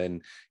 and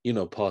then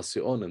pass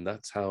it on, and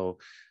that's how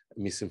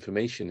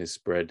misinformation is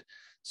spread.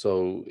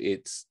 So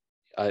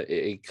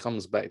it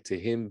comes back to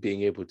him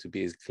being able to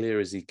be as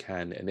clear as he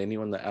can, and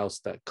anyone else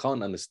that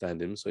can't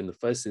understand him. So in the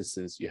first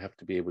instance, you have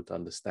to be able to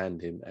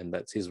understand him, and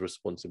that's his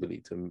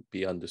responsibility to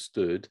be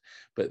understood.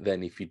 But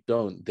then if you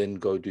don't, then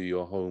go do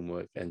your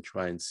homework and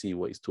try and see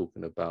what he's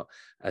talking about,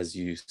 as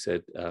you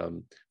said,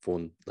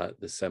 for like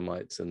the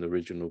Semites and the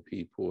original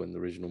people and the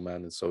original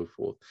man and so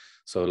forth.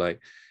 So like,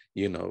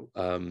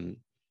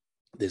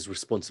 there's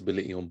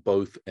responsibility on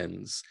both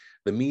ends.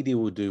 The media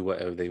will do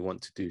whatever they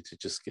want to do to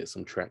just get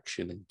some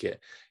traction and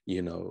get,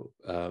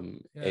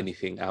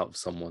 anything out of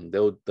someone.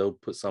 They'll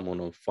put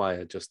someone on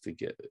fire just to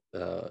get,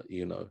 the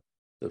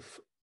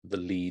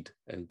lead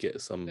and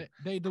get some.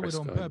 They do it press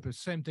on going. purpose.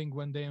 Same thing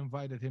when they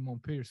invited him on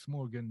Piers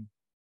Morgan.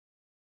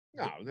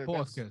 No,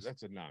 podcast.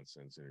 that's a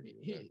nonsense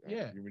interview.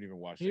 You wouldn't even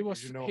watch he it.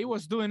 was he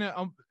was doing it.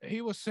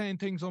 He was saying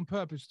things on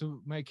purpose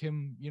to make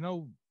him,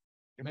 go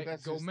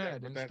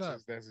mad and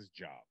stuff. That's his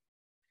job.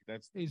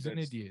 He's an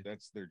idiot.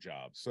 That's their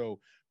job. So,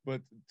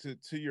 but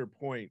to your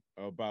point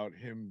about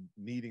him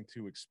needing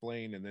to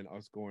explain and then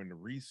us going to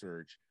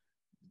research,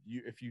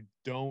 if you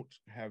don't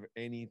have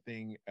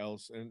anything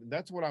else, and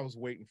that's what I was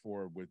waiting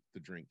for with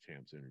the Drink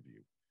Champs interview.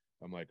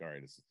 I'm like, all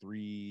right, it's a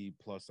 3+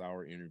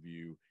 hour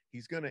interview.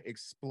 He's gonna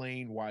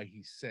explain why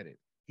he said it.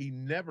 He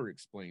never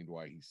explained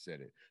why he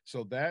said it.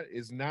 So that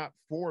is not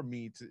for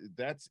me to.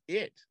 That's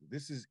it.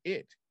 This is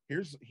it.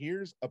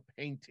 Here's a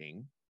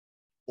painting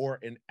or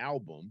an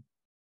album.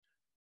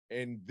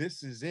 And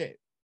this is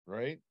it,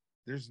 right?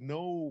 There's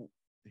no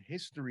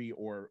history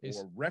or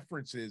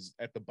references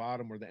at the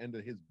bottom or the end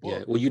of his book.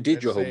 Yeah, well, you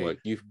did your homework.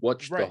 You've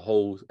watched the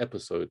whole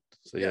episode.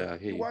 So yeah,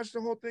 you watched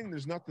the whole thing.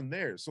 There's nothing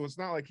there. So it's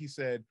not like he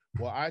said,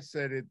 well, I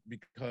said it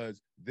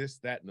because this,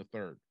 that, and the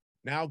third.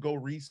 Now go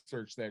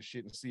research that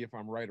shit and see if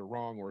I'm right or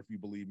wrong, or if you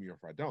believe me or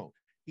if I don't.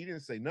 He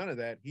didn't say none of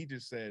that. He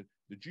just said,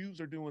 the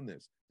Jews are doing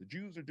this. The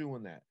Jews are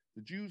doing that.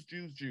 The Jews.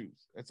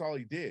 That's all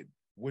he did,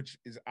 which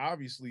is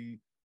obviously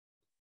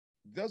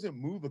doesn't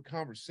move a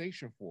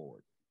conversation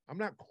forward. I'm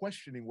not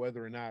questioning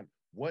whether or not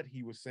what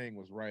he was saying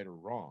was right or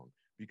wrong,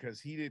 because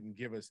he didn't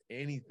give us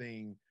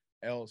anything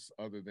else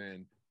other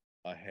than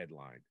a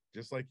headline.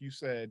 Just like you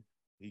said,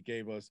 he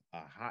gave us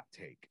a hot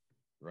take,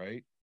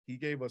 right? He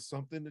gave us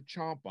something to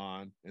chomp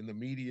on, and the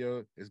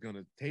media is going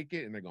to take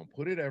it and they're going to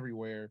put it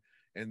everywhere.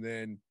 And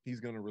then he's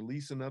going to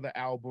release another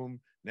album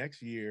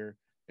next year,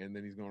 and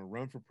then he's going to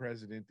run for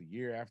president the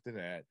year after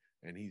that.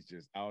 And he's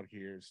just out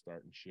here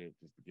starting shit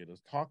just to get us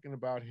talking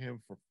about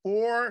him for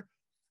 4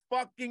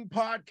 fucking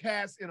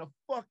podcasts in a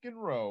fucking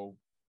row.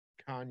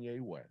 Kanye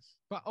West.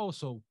 But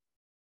also,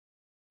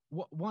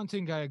 one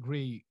thing I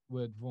agree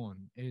with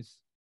Vaughn is,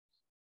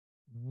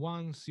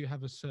 once you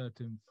have a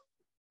certain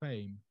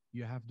fame,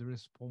 you have the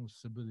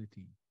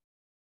responsibility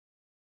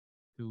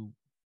to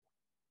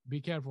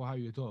be careful how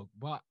you talk.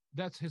 But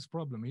that's his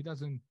problem. He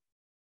doesn't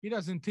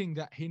think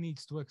that he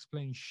needs to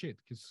explain shit,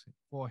 because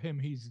for him,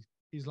 he's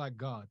like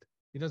God.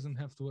 He doesn't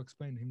have to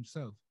explain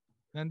himself.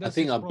 And that's I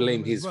think I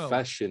blame his well.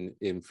 fashion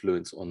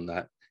influence on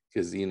that,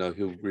 because he'll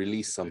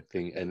release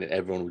something and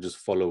everyone will just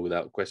follow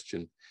without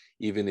question,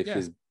 even if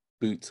his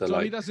boots are so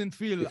like he doesn't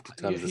feel 50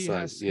 times the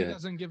size. he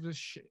doesn't give a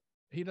shit.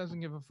 He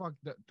doesn't give a fuck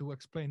to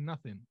explain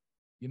nothing.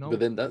 But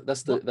then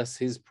that's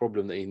his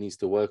problem that he needs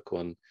to work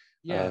on.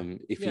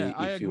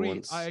 If he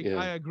wants,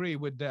 I agree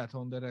with that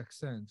on that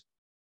extent.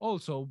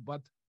 Also,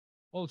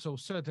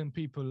 certain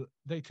people,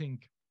 they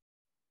think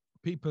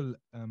people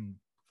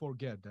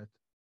forget that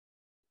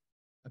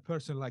a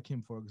person like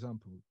him, for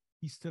example,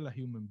 he's still a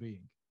human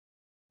being,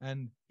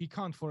 and he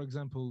can't, for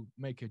example,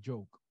 make a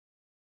joke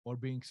or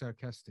being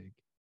sarcastic,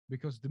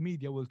 because the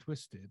media will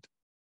twist it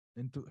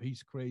into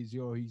he's crazy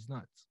or he's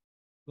nuts.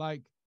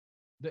 Like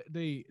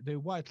the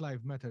White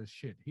Lives Matter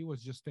shit, he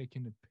was just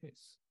taking a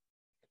piss.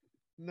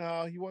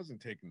 No, he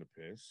wasn't taking the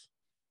piss.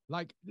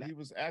 Like he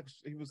was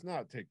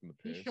not taking the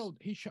piss.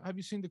 Have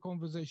you seen the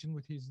conversation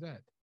with his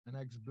dad, an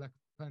ex-Black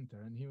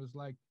Panther, and he was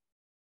like,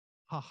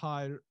 haha,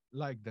 I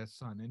like that,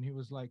 son. And he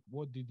was like,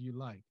 what did you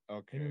like?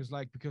 Okay. And he was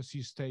like, because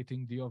he's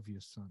stating the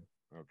obvious, son.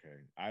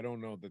 Okay. I don't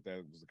know that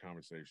was the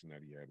conversation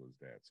that he had with his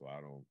dad. So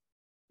I don't.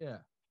 Yeah.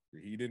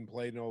 He didn't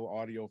play no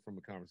audio from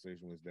the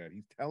conversation with his dad.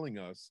 He's telling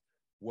us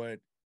what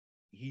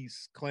he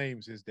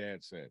claims his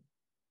dad said.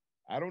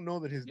 I don't know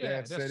that his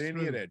dad said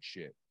any of that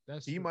shit.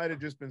 He might have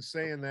just been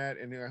saying that.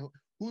 And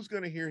who's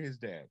going to hear his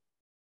dad?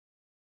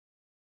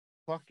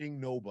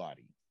 Fucking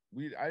nobody.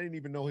 I didn't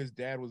even know his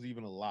dad was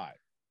even alive.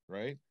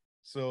 Right.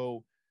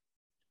 So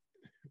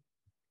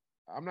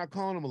I'm not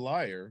calling him a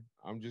liar.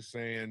 I'm just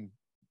saying.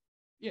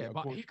 Yeah, of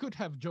but course- he could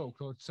have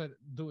joke or said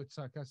do it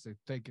sarcastic,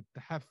 take it to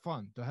have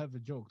fun, to have a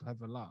joke, to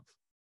have a laugh.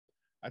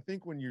 I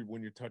think when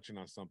you're touching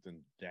on something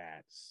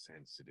that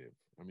sensitive,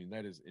 I mean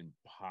that is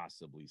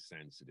impossibly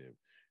sensitive,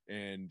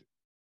 and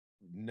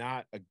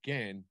not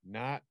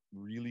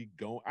really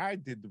going. I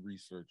did the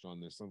research on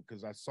this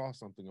because I saw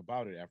something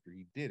about it after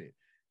he did it.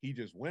 He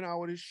just went out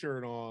with his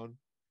shirt on,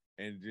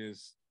 and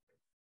just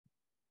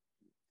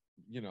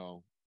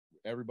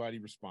everybody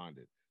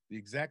responded. The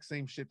exact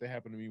same shit that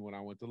happened to me when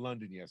I went to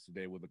London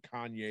yesterday with a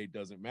Kanye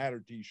Doesn't Matter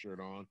t-shirt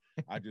on.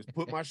 I just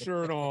put my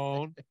shirt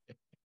on.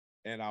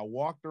 And I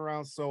walked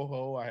around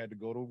Soho. I had to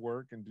go to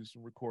work and do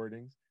some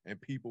recordings,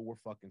 and people were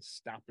fucking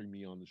stopping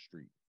me on the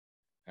street,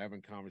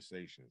 having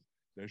conversations.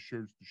 That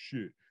shirt's the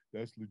shit.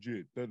 That's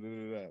legit. Da, da,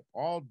 da, da.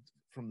 All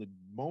from the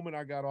moment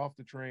I got off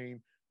the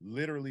train,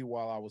 literally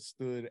while I was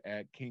stood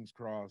at King's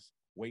Cross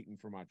waiting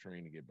for my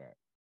train to get back,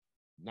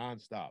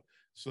 nonstop.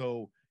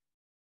 So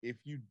if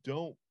you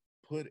don't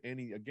put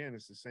any, again,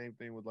 it's the same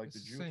thing with It's the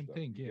the Jew same stuff.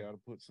 thing, You yeah. got to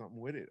put something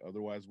with it.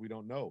 Otherwise, we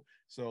don't know.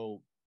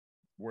 So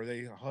were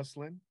they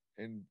hustling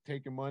and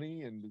taking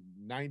money, and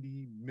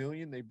 90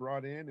 million they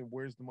brought in, and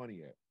where's the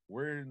money at?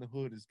 Where in the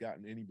hood has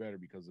gotten any better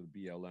because of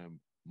the BLM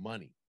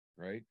money,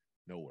 right?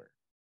 Nowhere.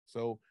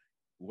 So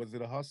was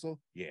it a hustle?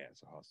 Yeah,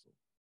 it's a hustle.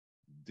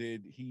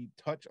 Did he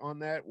touch on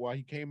that while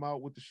he came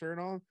out with the shirt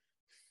on?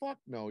 Fuck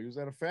no. He was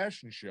at a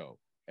fashion show.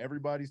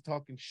 Everybody's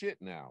talking shit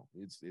now.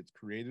 It's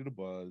created a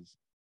buzz.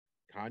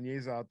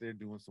 Kanye's out there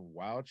doing some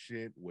wild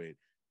shit with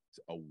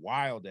a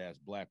wild ass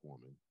black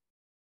woman.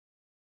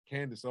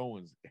 Candace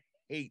Owens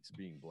hates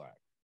being black.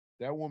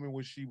 That woman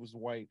wish she was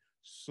white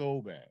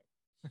so bad.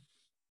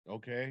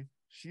 Okay?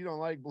 She don't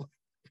like black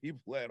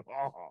people at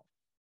all.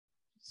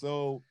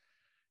 So,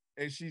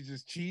 and she's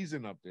just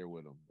cheesing up there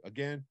with him.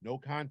 Again, no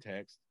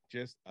context,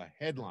 just a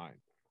headline.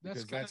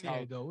 That's Because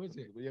Kanye, though, is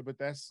it? Yeah, but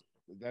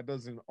that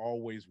doesn't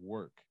always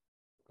work.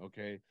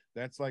 Okay?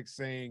 That's like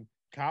saying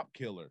cop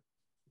killer,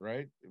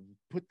 right?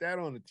 Put that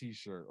on a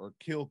t-shirt, or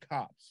kill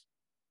cops.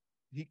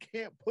 He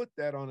can't put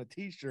that on a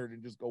t-shirt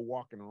and just go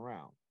walking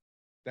around.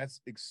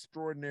 That's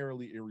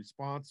extraordinarily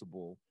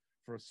irresponsible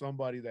for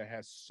somebody that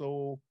has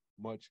so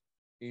much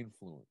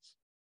influence,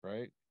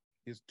 right?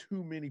 There's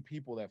too many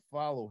people that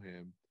follow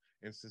him,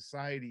 and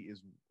society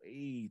is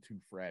way too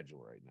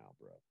fragile right now,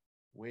 bro.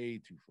 Way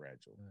too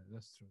fragile. Yeah,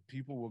 that's true.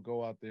 People will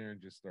go out there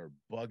and just start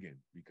bugging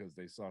because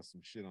they saw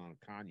some shit on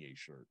a Kanye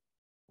shirt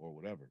or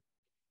whatever.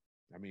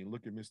 I mean,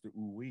 look at Mr.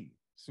 Ooh-wee.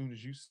 As soon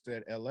as you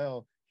said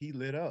LL, he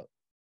lit up.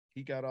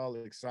 He got all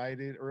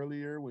excited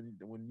earlier when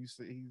you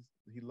say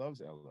he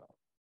loves LL.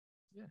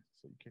 Yeah.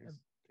 So you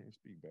can't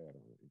speak bad on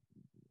it.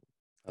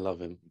 I love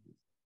him.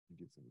 He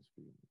gets in his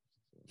feelings.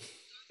 So.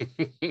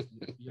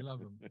 You love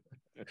him.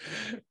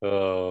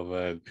 Oh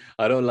man,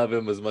 I don't love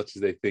him as much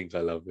as they think I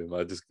love him.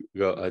 I just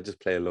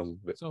play along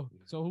with it. So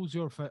who's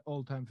your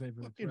all-time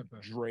favorite Fucking rapper?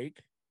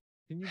 Drake.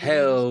 Can you believe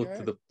Hell this guy?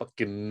 to the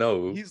fucking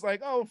no. He's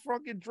like, oh,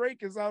 fucking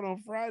Drake is out on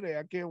Friday.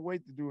 I can't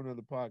wait to do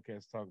another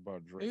podcast talk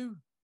about Drake. Who?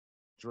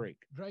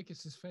 Drake. Drake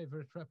is his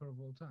favorite rapper of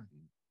all time.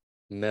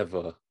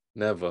 Never.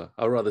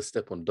 I'd rather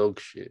step on dog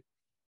shit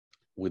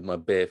with my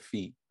bare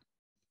feet.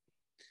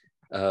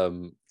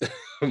 My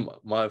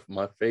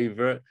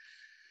favorite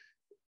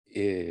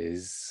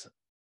is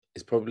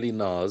probably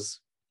Nas,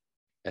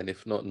 and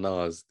if not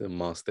Nas, then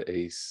Master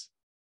Ace.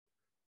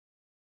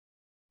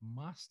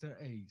 Master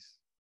Ace.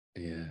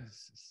 Yeah,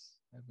 Jesus.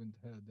 Haven't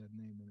heard that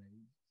name in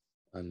ages.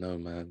 I know,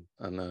 man.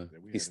 I know. Yeah,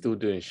 we He's had still him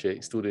doing on shit.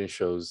 He's still doing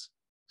shows.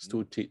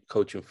 Still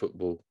coaching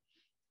football.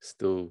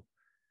 Still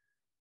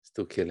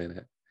killing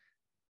it.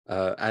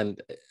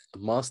 And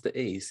Master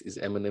Ace is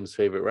Eminem's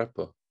favorite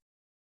rapper.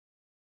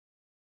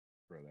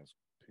 Bro, that's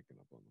picking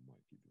up on the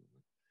mic. You doing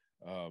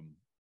it?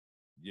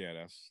 Yeah,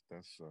 that's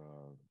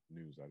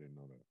news. I didn't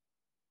know that.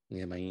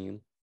 Yeah,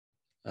 man.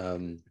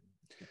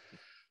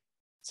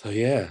 So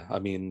yeah, I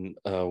mean,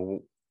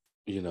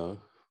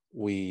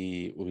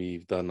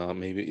 we've done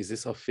maybe, is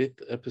this our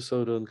 5th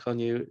episode on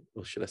Kanye,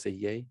 or should I say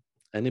yay?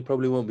 And it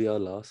probably won't be our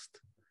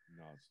last.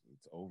 No,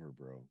 it's over,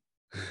 bro.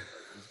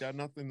 He's got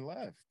nothing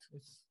left.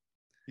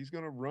 He's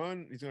gonna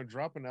run. He's gonna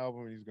drop an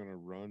album. And he's gonna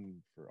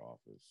run for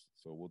office.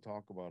 So we'll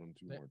talk about him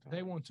more times.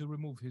 They want to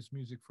remove his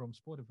music from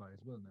Spotify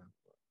as well now.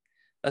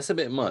 That's a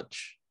bit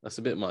much.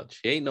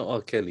 He ain't no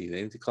R. Kelly.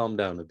 They need to calm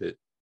down a bit.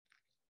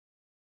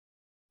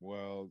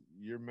 Well,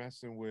 you're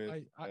messing with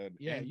an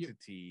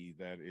entity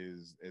that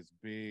is as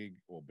big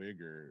or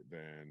bigger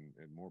than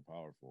and more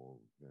powerful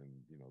than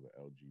the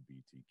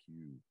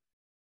LGBTQ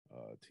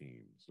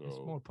team. So it's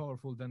more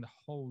powerful than the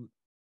whole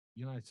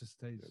United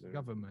States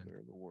government.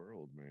 They're the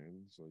world,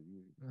 man. So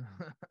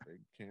they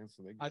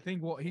cancel. I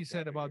think what he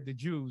said about the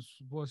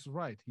Jews was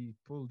right. He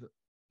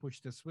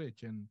pushed the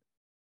switch, and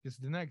because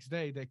the next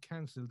day they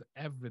canceled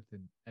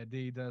everything: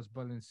 Adidas,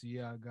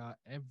 Balenciaga,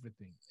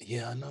 everything.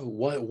 Yeah, I know.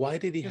 Why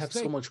did he have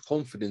so much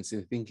confidence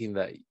in thinking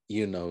that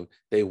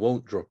they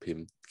won't drop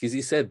him? Because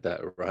he said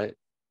that, right?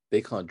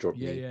 They can't drop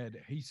me. Yeah.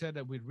 He said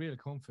that with real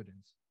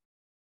confidence,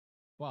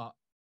 but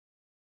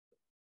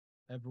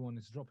everyone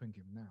is dropping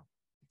him now.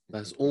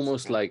 That's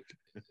almost like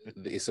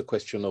it's a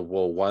question of,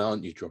 well, why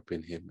aren't you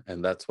dropping him?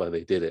 And that's why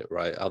they did it,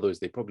 right? Otherwise,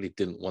 they probably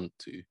didn't want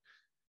to.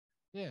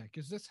 Yeah,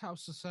 because that's how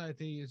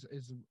society is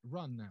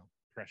run now.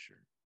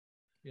 Pressure.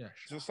 Yeah.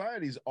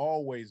 Society's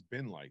always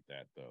been like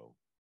that, though.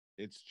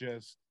 It's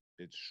just,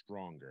 it's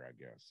stronger, I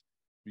guess.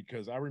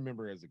 Because I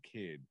remember as a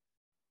kid,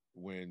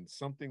 when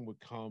something would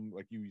come,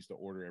 like you used to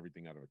order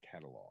everything out of a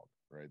catalog,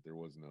 right? There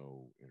was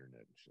no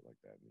internet and shit like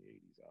that in the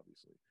 80s,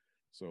 obviously.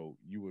 So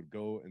you would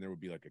go and there would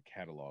be like a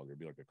catalog. There'd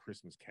be like a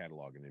Christmas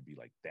catalog and it'd be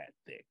like that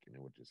thick. And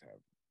it would just have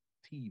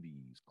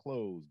TVs,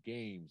 clothes,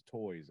 games,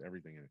 toys,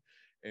 everything in it.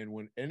 And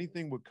when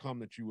anything would come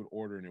that you would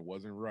order and it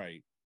wasn't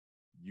right,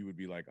 you would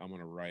be like, I'm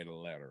going to write a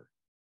letter.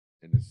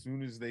 And as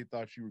soon as they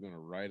thought you were going to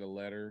write a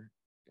letter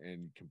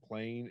and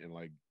complain, and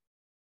like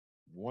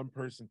one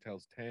person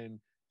tells 10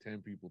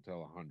 people tell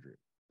 100.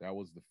 That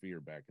was the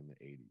fear back in the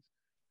 80s.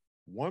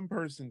 One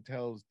person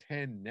tells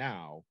 10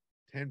 now,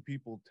 10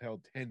 people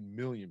tell 10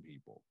 million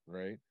people,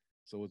 right?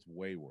 So it's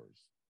way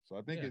worse. So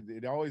I think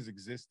it always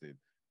existed,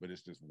 but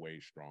it's just way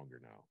stronger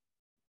now.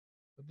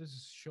 But this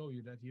is show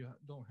you that you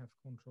don't have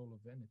control of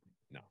anything.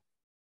 No.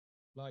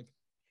 Like,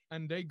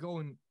 and they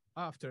going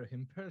after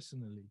him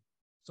personally.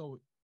 So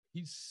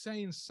he's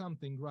saying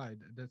something right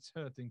that's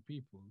hurting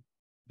people.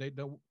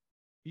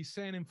 He's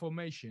saying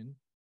information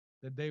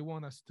that they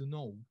want us to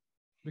know.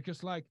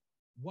 Because, like,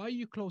 why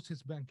you close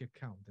his bank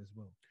account as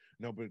well?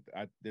 No, but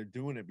they're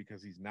doing it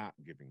because he's not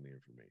giving the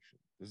information.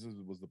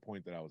 Was the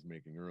point that I was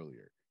making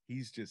earlier.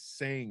 He's just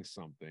saying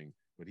something,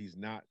 but he's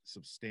not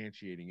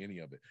substantiating any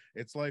of it.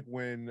 It's like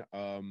when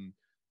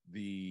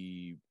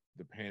the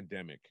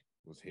pandemic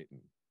was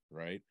hitting,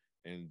 right?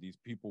 And these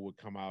people would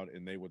come out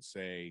and they would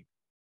say,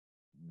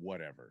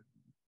 whatever,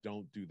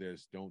 don't do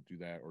this, don't do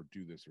that, or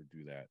do this or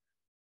do that.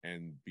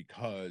 And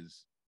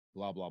because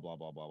blah, blah, blah,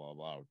 blah, blah, blah,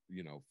 blah,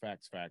 you know,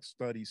 facts,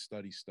 studies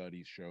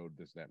showed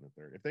this, that, and the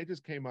third. If they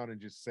just came out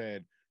and just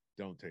said,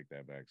 don't take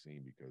that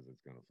vaccine because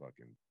it's going to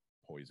fucking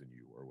poison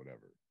you or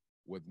whatever,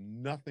 with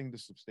nothing to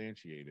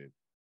substantiate it,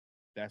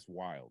 that's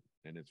wild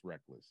and it's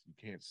reckless. You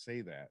can't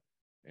say that.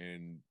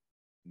 And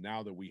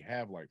now that we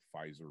have like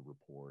Pfizer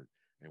report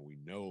and we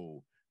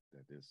know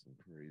that there's some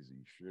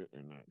crazy shit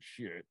and not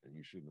shit, and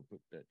you shouldn't have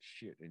put that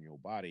shit in your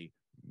body,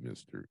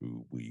 Mr.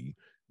 Uwe.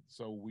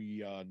 So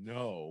we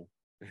know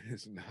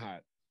it's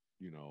not,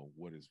 you know,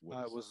 what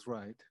was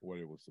right. What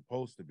it was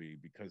supposed to be,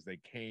 because they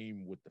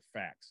came with the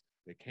facts.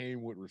 They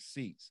came with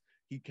receipts.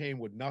 He came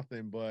with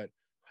nothing but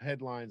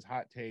headlines,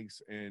 hot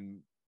takes, and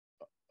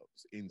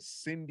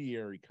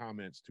incendiary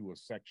comments to a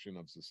section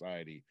of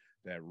society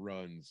that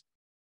runs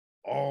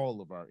all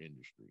of our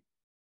industry,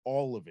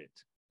 all of it.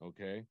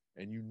 Okay.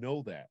 And you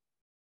know that.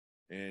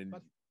 And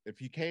if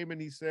he came and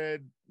he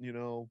said, you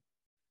know,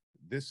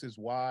 this is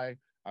why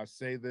I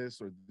say this,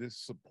 or this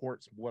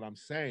supports what I'm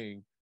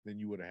saying, then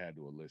you would have had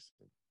to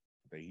listen.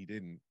 But he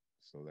didn't.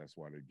 So that's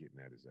why they're getting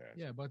at his ass.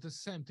 Yeah, but the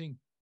same thing.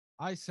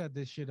 I said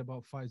this shit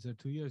about Pfizer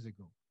 2 years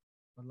ago.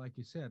 But like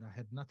you said, I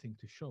had nothing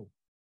to show.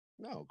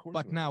 No, of course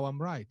But not. now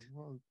I'm right.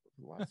 Well,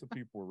 lots of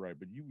people were right,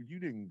 but you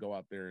didn't go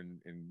out there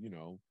and you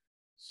know,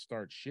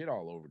 start shit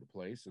all over the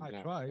place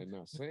and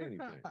not say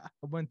anything.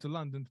 I went to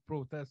London to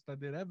protest. I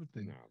did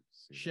everything. No,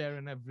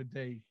 sharing every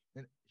day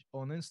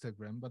on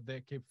Instagram, but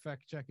they keep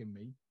fact checking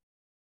me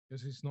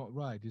because it's not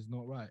right. It's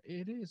not right.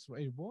 It is.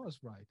 It was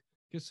right,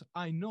 because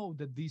I know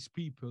that these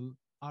people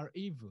are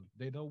evil.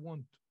 They don't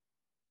want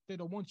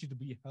you to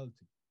be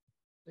healthy.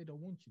 They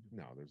don't want you to.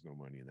 No, there's no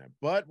money in that.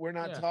 But we're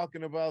not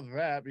talking about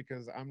that,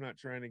 because I'm not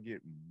trying to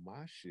get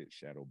my shit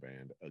shadow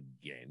banned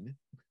again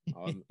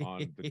on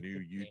the new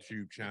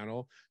YouTube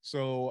channel.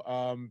 So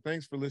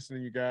thanks for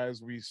listening, you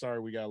guys. Sorry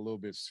we got a little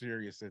bit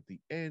serious at the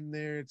end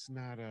there. It's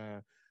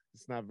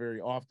not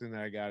very often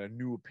that I got a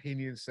new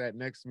opinion sat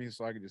next to me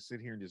so I can just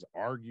sit here and just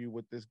argue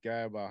with this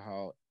guy about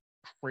how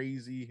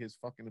crazy his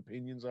fucking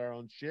opinions are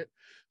on shit.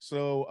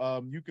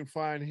 So you can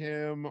find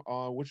him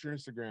on, what's your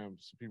Instagram,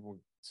 so people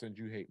send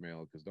you hate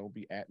mail, because don't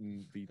be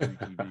atting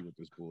V3TV with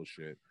this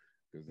bullshit,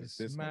 because it's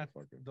this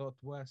motherfucker.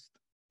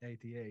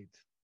 West88.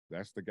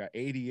 That's the guy.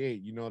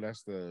 88. You know,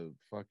 that's the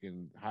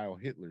fucking Heil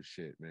Hitler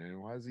shit,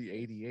 man. Why is he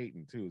 88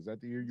 and 2? Is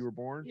that the year you were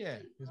born? Yeah.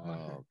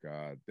 Oh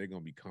God, they're gonna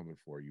be coming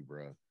for you,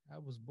 bro. I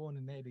was born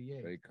in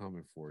 88. They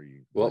coming for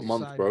you. What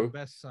month, bro?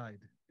 Best side.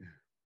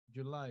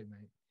 July,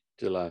 mate.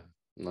 July.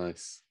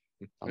 Nice.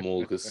 I'm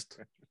August.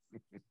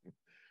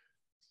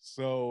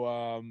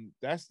 So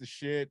that's the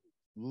shit.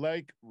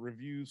 Like,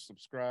 review,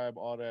 subscribe,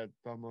 all that.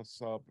 Thumb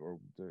us up, or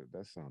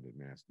that sounded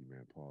nasty,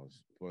 man.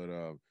 Pause. But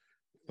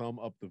thumb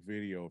up the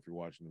video if you're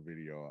watching the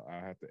video. I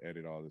have to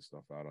edit all this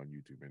stuff out on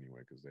YouTube anyway,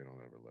 because they don't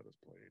ever let us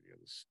play any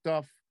other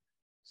stuff.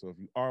 So if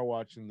you are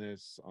watching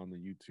this on the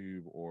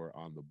YouTube or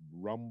on the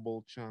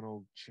Rumble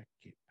channel, check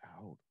it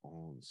out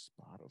on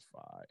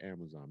Spotify,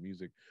 Amazon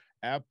Music,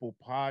 Apple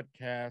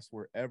Podcasts,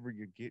 wherever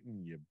you're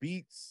getting your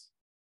beats.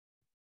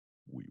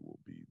 We will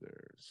be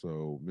there.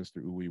 So,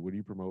 Mr. Uwe, what are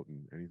you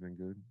promoting? Anything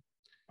good?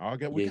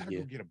 We gotta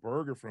go get a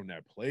burger from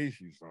that place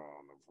you saw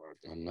on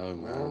the fucking. I know,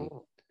 man.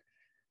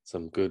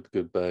 some good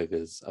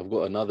burgers. I've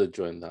got another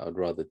joint that I'd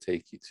rather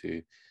take you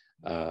to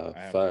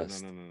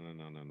first. No.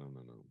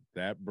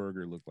 That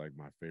burger looked like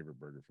my favorite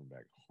burger from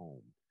back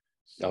home.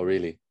 So Oh,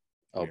 really?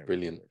 Oh, yeah, we go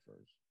brilliant. there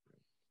first.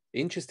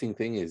 Interesting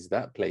thing is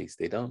that place,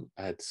 they don't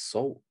add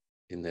salt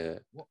in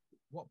their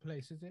What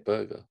place is it?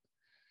 burger.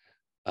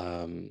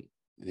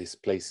 This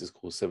place is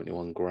called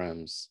 71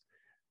 grams.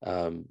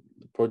 The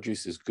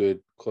produce is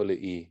good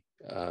quality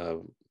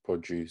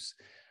produce,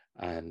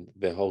 and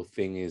the whole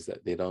thing is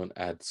that they don't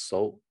add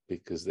salt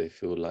because they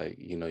feel like,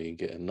 you know, you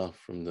get enough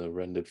from the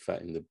rendered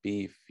fat in the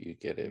beef, you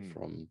get it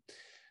from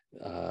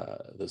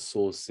the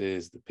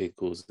sauces, the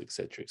pickles,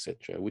 etc.,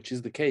 which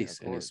is the case,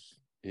 Yeah, and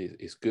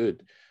it's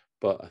good.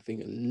 But I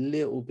think a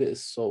little bit of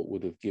salt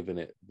would have given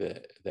it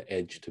the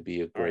edge to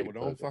be a All right, great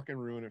well, don't burger. fucking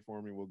ruin it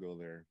for me. We'll go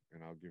there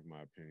and I'll give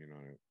my opinion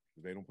on it.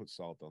 They don't put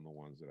salt on the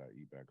ones that I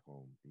eat back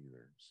home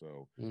either.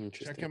 So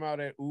check him out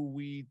at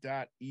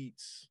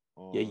oowe.eats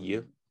on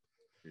Yeah.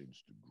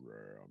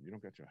 Instagram. You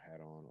don't got your hat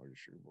on or your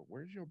shirt, but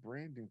where's your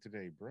branding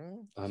today,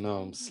 bro? I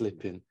know I'm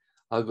slipping.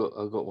 I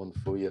got one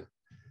for you.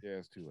 Yeah,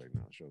 it's too late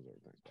now. It shows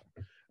everything's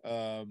back.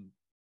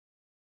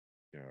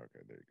 Yeah,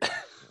 okay, there you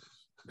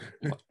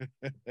go.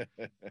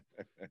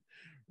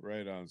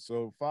 Right on.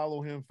 So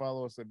follow him,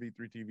 follow us at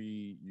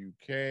B3TV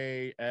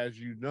UK, as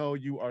you know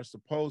you are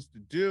supposed to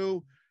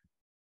do.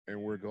 And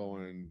we're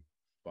going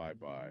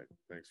bye-bye.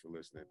 Thanks for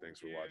listening. Thanks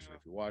for watching. If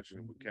you're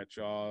watching, we'll catch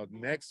y'all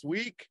next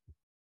week.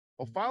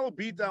 Oh, follow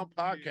Beatdown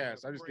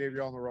Podcast. I just gave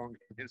y'all the wrong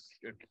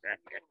Instagram.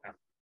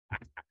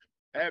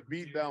 At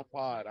Beatdown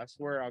Pod. I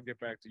swear I'll get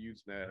back to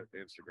using that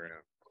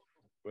Instagram.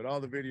 But all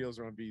the videos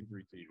are on B3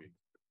 TV.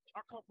 I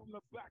come from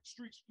the back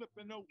streets,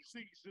 flipping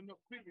OCs in the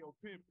field,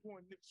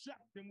 pinpointing,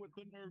 shacking with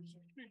the nerves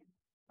of steel.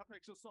 I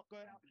take a sucker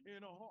out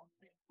in a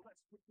heartbeat,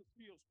 blessed with the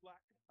skills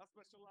black. I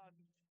specialize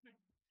in shit.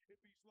 It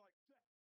beats like that.